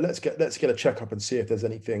you're like, no, let's get a checkup and see if there's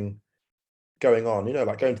anything going on.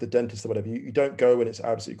 Like going to the dentist or whatever. You don't go when it's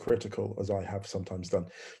absolutely critical, as I have sometimes done.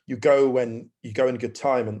 You go when you go in good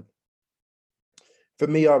time. And for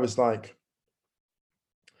me, I was like,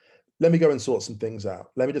 let me go and sort some things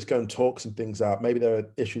out. Let me just go and talk some things out. Maybe there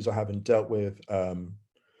are issues I haven't dealt with,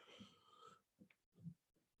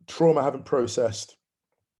 trauma I haven't processed.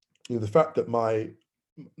 The fact that my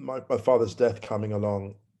father's death coming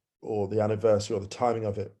along, or the anniversary or the timing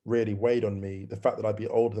of it, really weighed on me. The fact that I'd be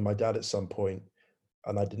older than my dad at some point,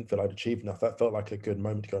 and I didn't feel I'd achieved enough, that felt like a good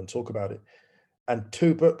moment to go and talk about it. And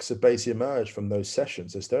two books have basically emerged from those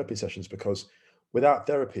sessions, those therapy sessions, because without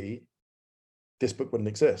therapy, this book wouldn't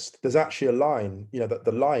exist. There's actually a line, that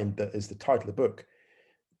the line that is the title of the book.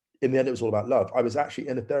 In the end, it was all about love. I was actually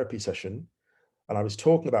in a therapy session and I was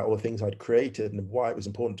talking about all the things I'd created and why it was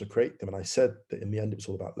important to create them. And I said that in the end, it was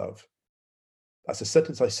all about love. That's a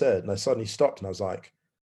sentence I said. And I suddenly stopped and I was like,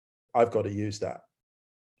 I've got to use that.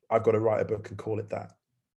 I've got to write a book and call it that.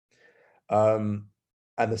 Um,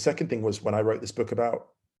 and the second thing was when I wrote this book about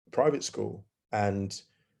private school, and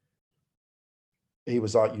he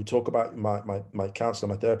was like, you talk about my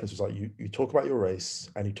counselor, my therapist was like, you talk about your race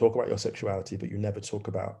and you talk about your sexuality, but you never talk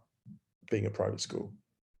about being at private school.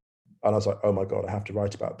 And I was like, oh my God, I have to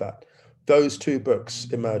write about that. Those two books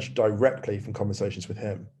emerged directly from conversations with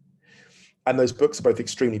him. And those books are both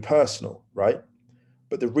extremely personal, right?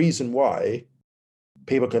 But the reason why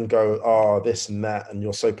people can go, oh, this and that, and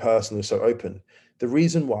you're so personal, you're so open. The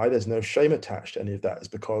reason why there's no shame attached to any of that is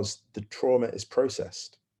because the trauma is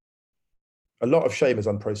processed. A lot of shame is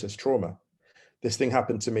unprocessed trauma. This thing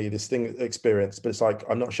happened to me, this thing experienced, but it's like,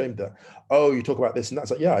 I'm not ashamed of that. Oh, you talk about this and that's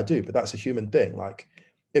like, yeah, I do, but that's a human thing. Like,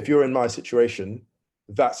 if you're in my situation,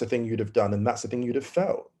 that's the thing you'd have done and that's the thing you'd have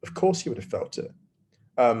felt. Of course you would have felt it.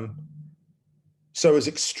 So it's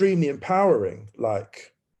extremely empowering,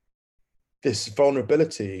 like this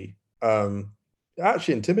vulnerability. It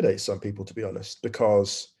actually intimidates some people, to be honest,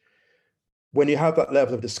 because when you have that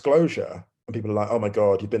level of disclosure and people are like, oh my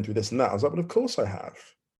God, you've been through this and that. I was like, well, of course I have.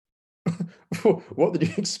 What did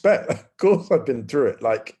you expect? Of course I've been through it.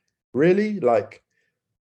 Like, really? Like,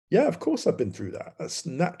 yeah, of course I've been through that. That's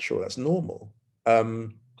natural. That's normal.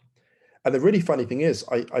 And the really funny thing is,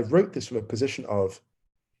 I wrote this from a position of,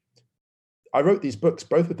 I wrote these books,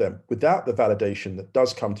 both of them, without the validation that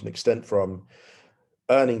does come to an extent from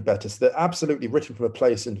earning better. So they're absolutely written from a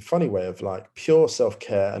place in a funny way of like pure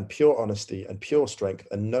self-care and pure honesty and pure strength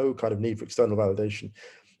and no kind of need for external validation.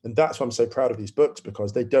 And that's why I'm so proud of these books,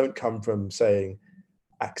 because they don't come from saying,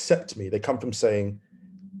 accept me. They come from saying,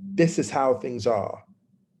 this is how things are.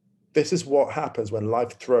 This is what happens when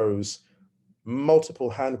life throws multiple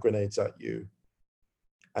hand grenades at you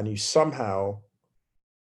and you somehow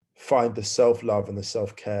find the self-love and the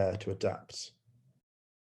self-care to adapt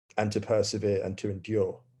and to persevere and to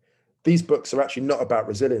endure. These books are actually not about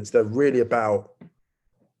resilience. They're really about,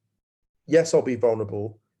 yes, I'll be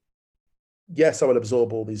vulnerable. Yes, I will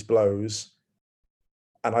absorb all these blows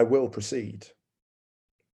and I will proceed.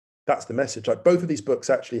 That's the message. Like both of these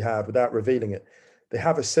books actually have, without revealing it, they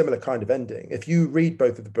have a similar kind of ending. If you read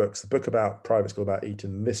both of the books, the book about private school about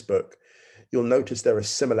Eton and this book, you'll notice there are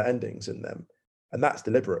similar endings in them. And that's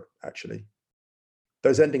deliberate, actually.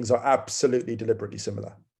 Those endings are absolutely deliberately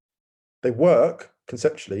similar. They work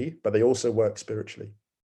conceptually, but they also work spiritually.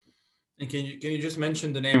 And can you just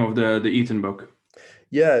mention the name of the Eton book?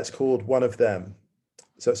 Yeah, it's called One of Them.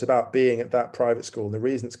 So it's about being at that private school. And the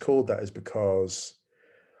reason it's called that is because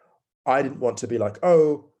I didn't want to be like,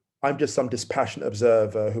 oh, I'm just some dispassionate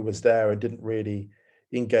observer who was there and didn't really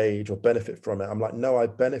engage or benefit from it. I'm like, no, I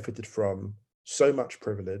benefited from so much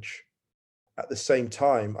privilege. At the same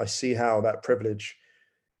time, I see how that privilege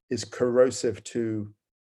is corrosive to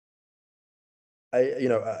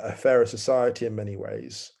a fairer society in many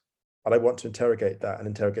ways. And I want to interrogate that and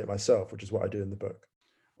interrogate myself, which is what I do in the book.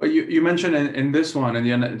 Well, you mentioned in this one, in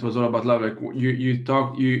the end, it was all about love. Like you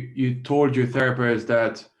told your therapist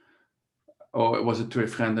that, or was it to a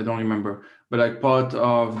friend? I don't remember. But like part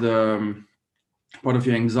of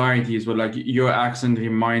your anxieties, but like your accent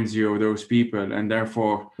reminds you of those people, and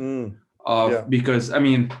therefore, Yeah. because I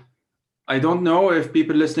mean, I don't know if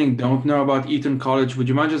people listening don't know about Eton College. Would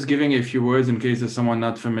you mind just giving a few words in case there's someone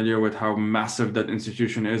not familiar with how massive that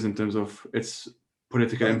institution is in terms of its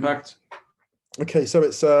political impact? Okay, so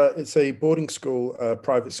it's a boarding school,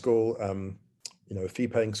 private school, a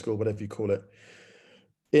fee-paying school, whatever you call it,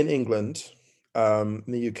 in England, in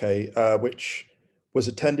the UK, which was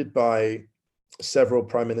attended by several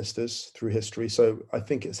prime ministers through history. So I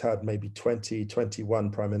think it's had maybe 20,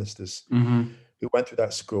 21 prime ministers who went through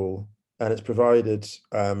that school, and it's provided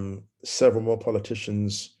several more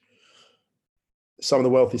politicians. Some of the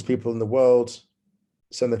wealthiest people in the world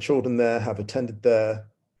send their children there, have attended there.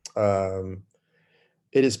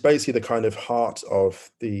 It is basically the kind of heart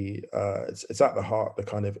of the, it's at the heart, the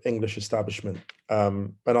kind of English establishment.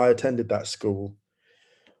 And I attended that school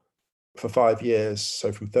for 5 years,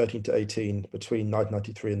 so from 13 to 18, between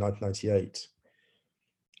 1993 and 1998.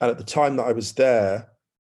 And at the time that I was there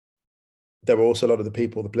were also a lot of the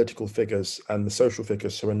people, the political figures and the social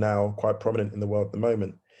figures who are now quite prominent in the world at the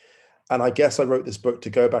moment. And I guess I wrote this book to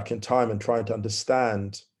go back in time and try to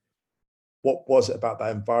understand what was it about that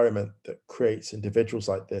environment that creates individuals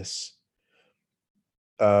like this?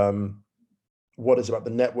 What is it about the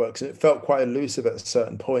networks? And it felt quite elusive at a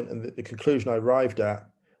certain point. And the conclusion I arrived at,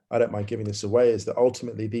 I don't mind giving this away, is that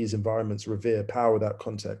ultimately these environments revere power without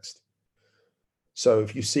context. So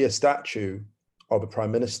if you see a statue of a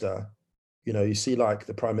prime minister, you see like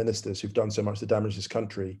the prime ministers who've done so much to damage this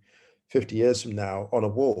country 50 years from now on a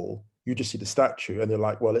wall, you just see the statue and they're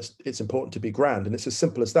like, well, it's important to be grand. And it's as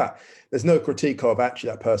simple as that. There's no critique of actually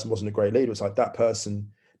that person wasn't a great leader. It's like that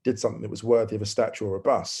person did something that was worthy of a statue or a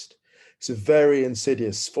bust. It's a very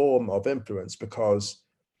insidious form of influence because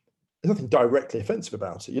there's nothing directly offensive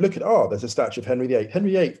about it. You look at, there's a statue of Henry VIII.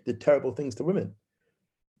 Henry VIII did terrible things to women.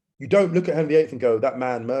 You don't look at Henry VIII and go, that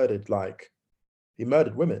man he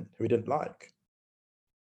murdered women who he didn't like.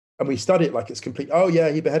 And we study it like it's complete. Oh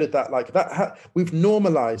yeah, he beheaded that. Like that. We've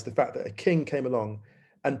normalized the fact that a king came along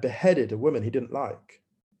and beheaded a woman he didn't like.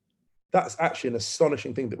 That's actually an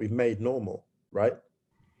astonishing thing that we've made normal, right?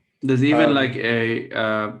 There's even like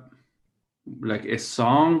a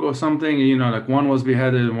song or something, like one was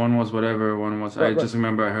beheaded, one was whatever, one was. Right. I just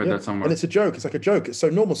remember I heard that somewhere. And it's a joke. It's like a joke. It's so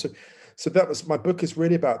normal. So that was my book. Is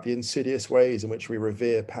really about the insidious ways in which we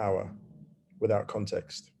revere power without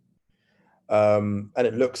context. And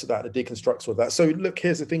it looks at that, it deconstructs all that. So look,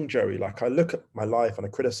 here's the thing, Joey, like I look at my life and I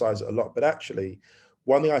criticize it a lot, but actually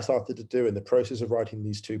one thing I started to do in the process of writing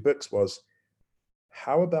these 2 books was,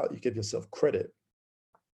 how about you give yourself credit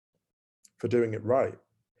for doing it right?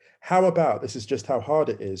 How about this is just how hard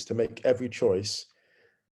it is to make every choice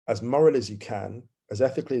as moral as you can, as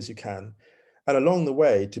ethically as you can, and along the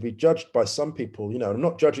way to be judged by some people, I'm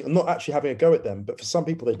not judging, I'm not actually having a go at them, but for some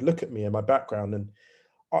people they'd look at me and my background. And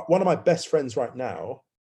one of my best friends right now,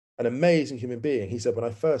 an amazing human being, he said, when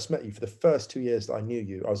I first met you, for the first 2 years that I knew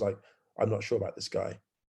you, I was like, I'm not sure about this guy.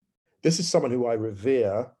 This is someone who I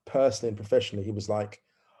revere personally and professionally. He was like,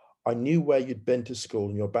 I knew where you'd been to school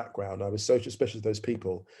and your background. I was so suspicious of those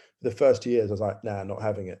people. For the first 2 years, I was like, nah, not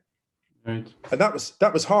having it. Right. And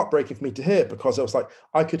that was heartbreaking for me to hear, because I was like,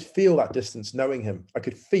 I could feel that distance knowing him. I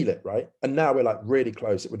could feel it, right? And now we're like really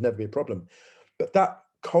close. It would never be a problem. But that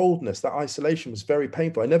coldness, that isolation was very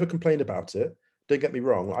painful. I never complained about it. Don't get me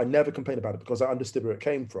wrong. I never complained about it because I understood where it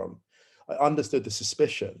came from. I understood the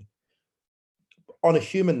suspicion. On a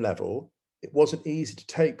human level, it wasn't easy to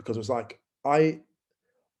take, because it was like, I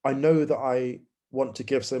know that I want to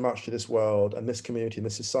give so much to this world and this community and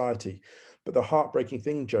this society. But the heartbreaking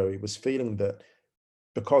thing, Joey, was feeling that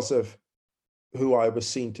because of who I was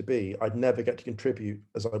seen to be, I'd never get to contribute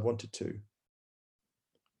as I wanted to.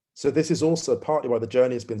 So this is also partly why the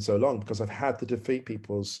journey has been so long, because I've had to defeat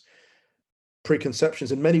people's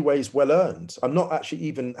preconceptions, in many ways well earned. I'm not actually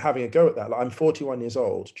even having a go at that. Like, I'm 41 years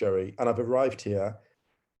old, Joey, and I've arrived here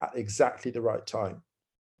at exactly the right time.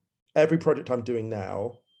 Every project I'm doing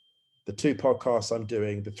now, the 2 podcasts I'm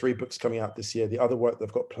doing, the 3 books coming out this year, the other work that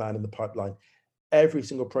I've got planned in the pipeline, every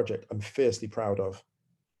single project I'm fiercely proud of.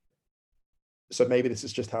 So maybe this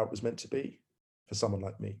is just how it was meant to be for someone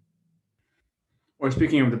like me. Well,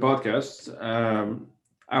 speaking of the podcast,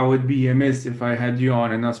 I would be amiss if I had you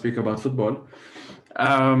on and not speak about football.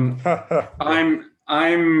 I'm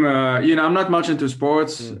I'm not much into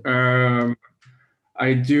sports. Mm.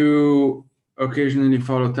 I do occasionally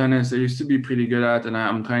follow tennis. I used to be pretty good at, and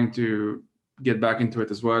I'm trying to get back into it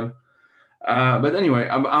as well. But anyway,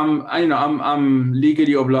 I'm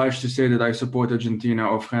legally obliged to say that I support Argentina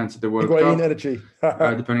or France at the World Higuain Cup, energy.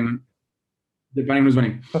 depending who's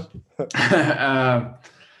winning. uh,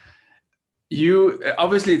 you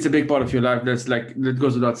obviously it's a big part of your life. That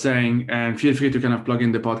goes without saying. And feel free to kind of plug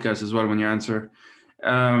in the podcast as well when you answer.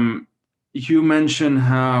 Um, you mentioned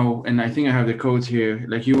how, and I think I have the quote here.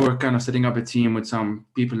 Like you were kind of setting up a team with some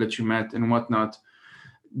people that you met and whatnot.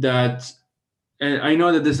 That and I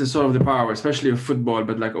know that this is sort of the power, especially of football,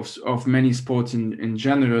 but like of many sports in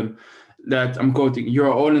general, that I'm quoting,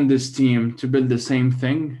 you're all in this team to build the same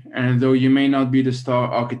thing. And though you may not be the star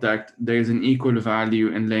architect, there is an equal value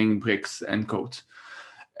in laying bricks and quote.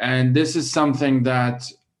 And this is something that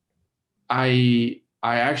I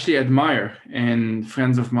actually admire in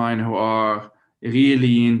friends of mine who are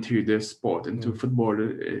really into this sport, into football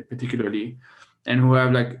particularly, and who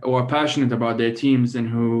have who are passionate about their teams and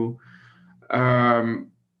who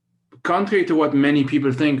um, contrary to what many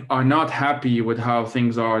people think, are not happy with how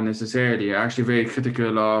things are necessarily. Actually, very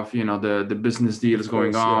critical of the business deals Of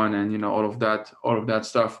going course, yeah. on and all of that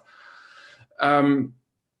stuff. Um,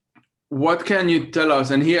 what can you tell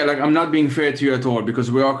us? And here, like, I'm not being fair to you at all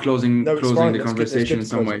because we are closing No, it's closing fine. the It's good. It's conversation good in to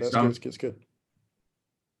some close it. ways. That's good. It's good.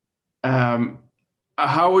 Um,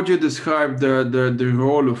 how would you describe the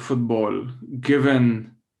role of football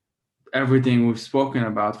given everything we've spoken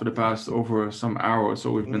about for the past over some hours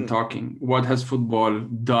so we've been talking? What has football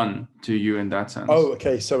done to you in that sense? Oh,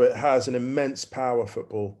 okay. So it has an immense power,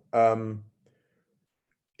 football.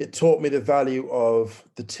 It taught me the value of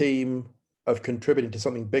the team, of contributing to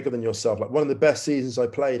something bigger than yourself. Like one of the best seasons I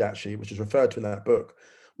played, actually, which is referred to in that book,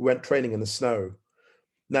 we went training in the snow.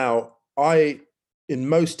 Now, in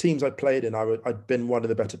most teams I played in, I'd been one of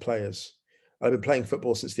the better players. I've been playing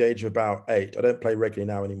football since the age of about 8. I don't play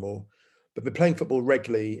regularly now anymore, but been playing football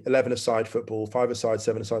regularly, 11-a-side football, 5-a-side,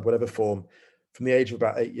 7-a-side, whatever form, from the age of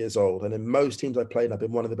about 8 years old. And in most teams I played in, I've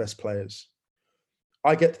been one of the best players.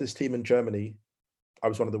 I get to this team in Germany, I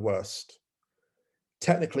was one of the worst.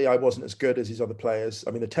 Technically, I wasn't as good as these other players.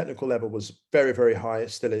 I mean, the technical level was very, very high. It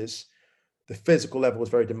still is. The physical level was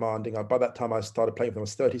very demanding. By that time, I started playing for them. I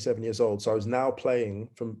was 37 years old. So I was now playing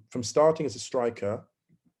from starting as a striker.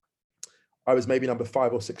 I was maybe number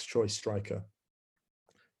 5 or 6 choice striker.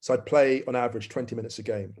 So I'd play on average 20 minutes a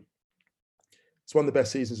game. It's one of the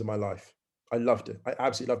best seasons of my life. I loved it. I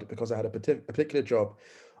absolutely loved it because I had a particular job.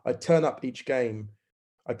 I'd turn up each game.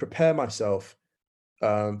 I'd prepare myself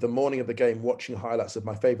the morning of the game, watching highlights of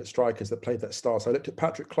my favorite strikers that played that style. So I looked at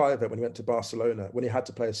Patrick Kluivert when he went to Barcelona, when he had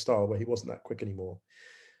to play a style where he wasn't that quick anymore,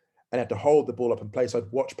 and had to hold the ball up and play. So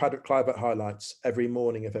I'd watch Patrick Kluivert highlights every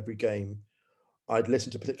morning of every game. I'd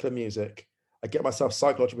listen to particular music. I'd get myself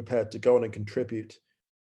psychologically prepared to go on and contribute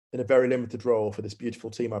in a very limited role for this beautiful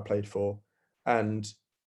team I played for. And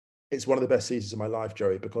it's one of the best seasons of my life,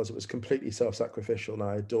 Joey, because it was completely self-sacrificial and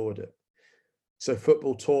I adored it. So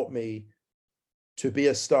football taught me to be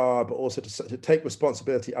a star, but also to take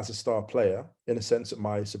responsibility as a star player, in a sense, at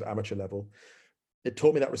my sort of amateur level. It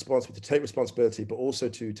taught me that responsibility, to take responsibility, but also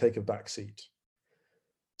to take a back seat,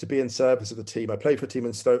 to be in service of the team. I played for a team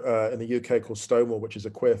in the UK called Stonewall, which is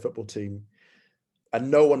a queer football team. And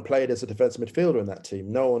no one played as a defensive midfielder in that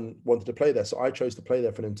team. No one wanted to play there. So I chose to play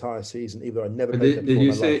there for an entire season, even though I never played there before in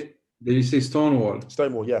my life. Did you say Stonewall?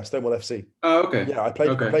 Stonewall, yeah, Stonewall FC. Oh, okay. Yeah, I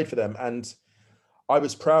played for them, and I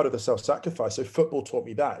was proud of the self-sacrifice. So football taught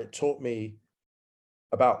me that. It taught me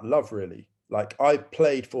about love, really. Like I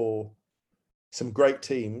played for some great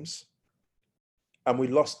teams and we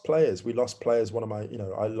lost players. One of my,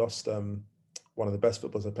 I lost one of the best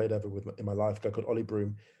footballers I played ever with in my life, a guy called Ollie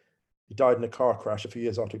Broom. He died in a car crash a few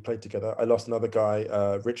years after we played together. I lost another guy,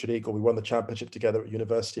 Richard Eagle. We won the championship together at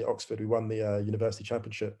University at Oxford. We won the university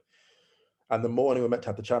championship. And the morning we were meant to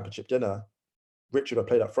have the championship dinner, Richard, I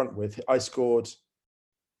played up front with, I scored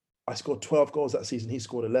 12 goals that season. He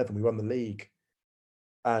scored 11. We won the league.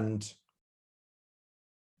 And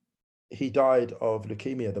he died of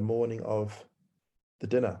leukemia the morning of the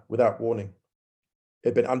dinner without warning. It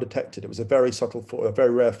had been undetected. It was a very subtle, a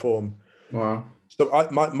very rare form. Wow. So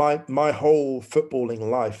my whole footballing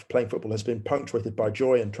life, playing football, has been punctuated by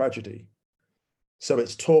joy and tragedy. So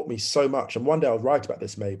it's taught me so much. And one day I'll write about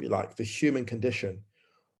this, maybe, like the human condition.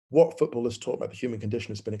 What football has taught about the human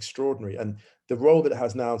condition has been extraordinary. And the role that it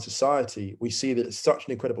has now in society, we see that it's such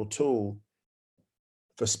an incredible tool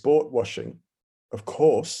for sport washing. Of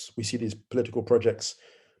course, we see these political projects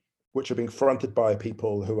which are being fronted by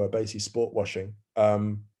people who are basically sport washing.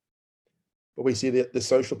 but we see the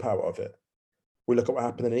social power of it. We look at what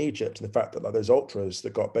happened in Egypt and the fact that like those ultras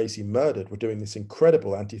that got basically murdered were doing this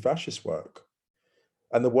incredible anti-fascist work.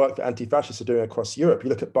 And the work that anti-fascists are doing across Europe. You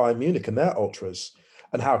look at Bayern Munich and their ultras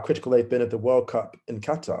and how critical they've been of the World Cup in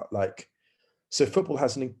Qatar. Like, so football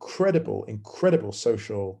has an incredible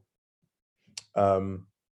social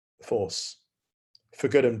force for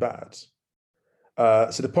good and bad.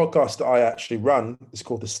 So the podcast that I actually run is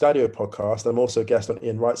called the Stadio Podcast. I'm also a guest on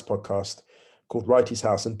Ian Wright's podcast called Wrighty's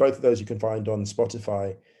House. And both of those you can find on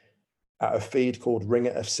Spotify at a feed called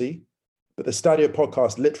Ringer FC. But the Stadio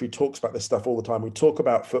Podcast literally talks about this stuff all the time. We talk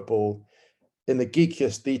about football in the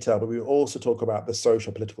geekiest detail, but we also talk about the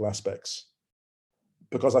social political aspects,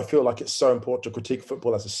 because I feel like it's so important to critique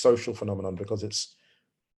football as a social phenomenon, because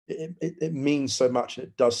it means so much and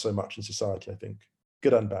it does so much in society, I think,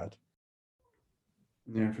 good and bad.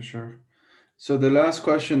 Yeah, for sure. So the last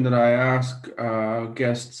question that I ask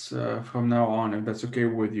guests from now on, if that's okay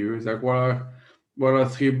with you, is like, what are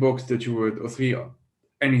 3 books that you would, or 3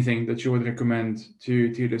 anything that you would recommend to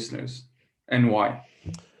your listeners, and why?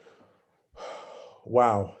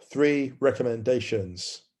 Wow, 3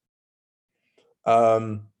 recommendations.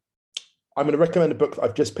 I'm going to recommend a book that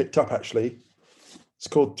I've just picked up, actually. It's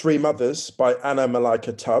called Three Mothers by Anna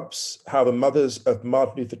Malika Tubbs, How the Mothers of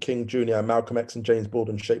Martin Luther King Jr., Malcolm X, and James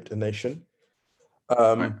Baldwin Shaped a Nation.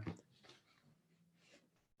 A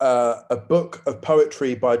book of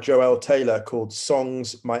poetry by Joelle Taylor called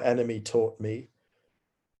Songs My Enemy Taught Me.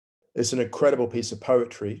 It's an incredible piece of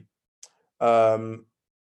poetry. A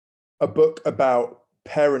book about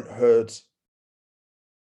parenthood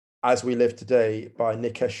as we live today by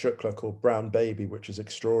Nikesh Shukla called Brown Baby, which is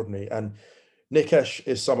extraordinary. And Nikesh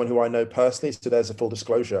is someone who I know personally, so there's a full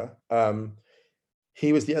disclosure.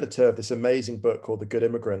 He was the editor of this amazing book called The Good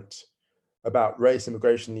Immigrant about race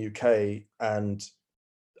immigration in the UK. And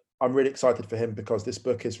I'm really excited for him because this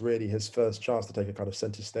book is really his first chance to take a kind of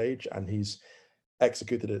center stage, and he's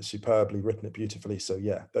executed it superbly, written it beautifully. So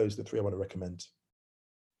yeah, those are the 3 I want to recommend.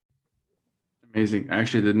 Amazing. I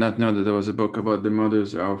actually did not know that there was a book about the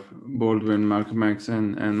mothers of Baldwin, Malcolm X,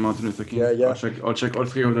 and Martin Luther King. Yeah. I'll check all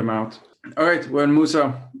 3 of them out. All right. Well,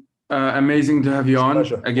 Musa, amazing to have you on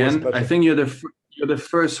again. I think you're the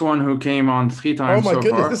first one who came on 3 times. Oh my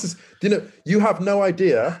goodness, far. this is, you have no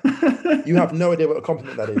idea. You have no idea what a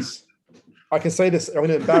compliment that is. I can say this, I'm going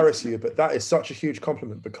to embarrass you, but that is such a huge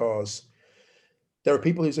compliment, because there are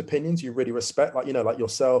people whose opinions you really respect, like, like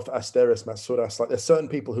yourself, Asteris, Matsouras. Like, there's certain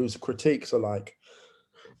people whose critiques are like,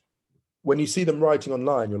 when you see them writing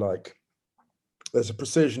online, you're like, there's a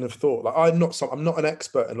precision of thought. Like, I'm not an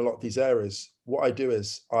expert in a lot of these areas. What I do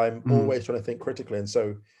is I'm always trying to think critically. And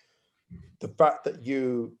so the fact that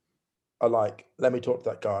you are like, let me talk to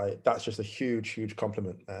that guy, that's just a huge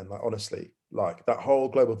compliment, man. Like, honestly, like, that whole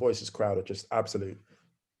Global Voices crowd are just absolute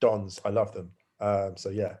dons. I love them. So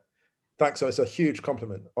yeah, thanks. So it's a huge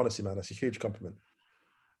compliment. Honestly, man, it's a huge compliment.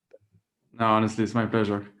 No, honestly, it's my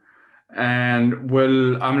pleasure. And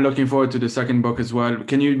well, I'm looking forward to the second book as well.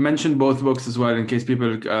 Can you mention both books as well in case people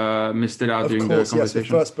missed it out during the conversation? Yes. The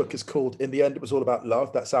first book is called In the End It Was All About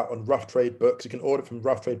Love. That's out on Rough Trade Books. You can order it from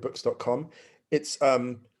roughtradebooks.com. It's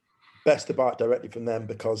best to buy it directly from them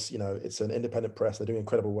because, it's an independent press. They're doing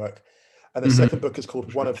incredible work. And the second book is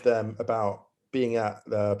called One of Them, about being at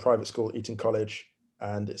the private school, Eton College,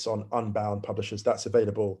 and it's on Unbound Publishers. That's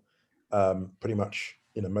available pretty much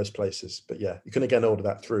most places. But yeah, you can again order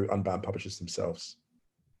that through Unbound Publishers themselves.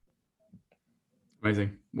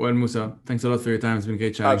 Amazing. Well, Musa, thanks a lot for your time. It's been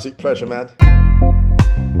great chatting. Absolute pleasure, man.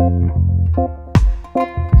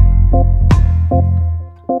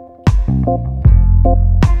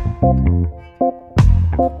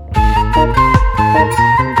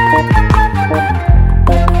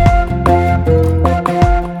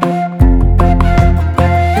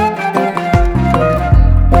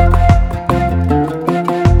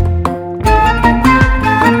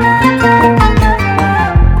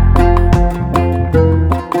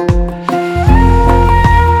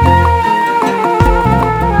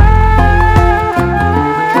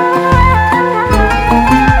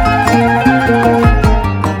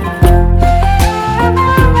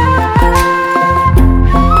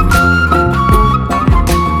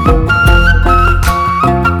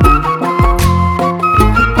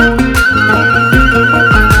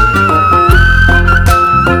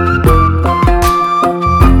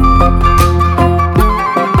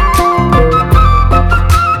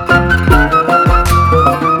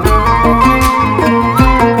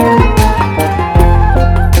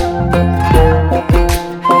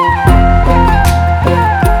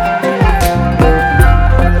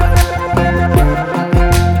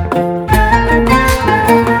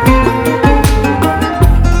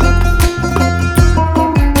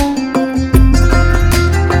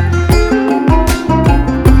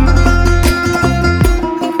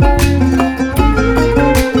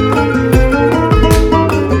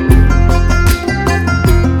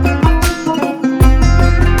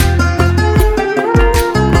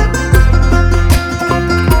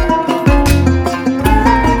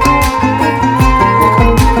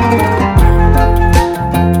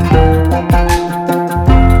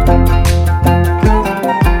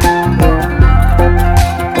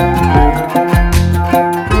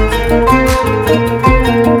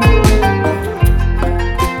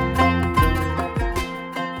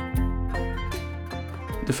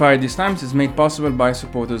 Fire These Times is made possible by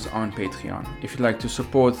supporters on Patreon. If you'd like to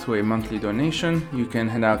support through a monthly donation, you can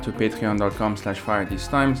head out to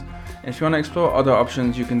patreon.com/firethesetimes. And if you want to explore other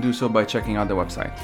options, you can do so by checking out the website.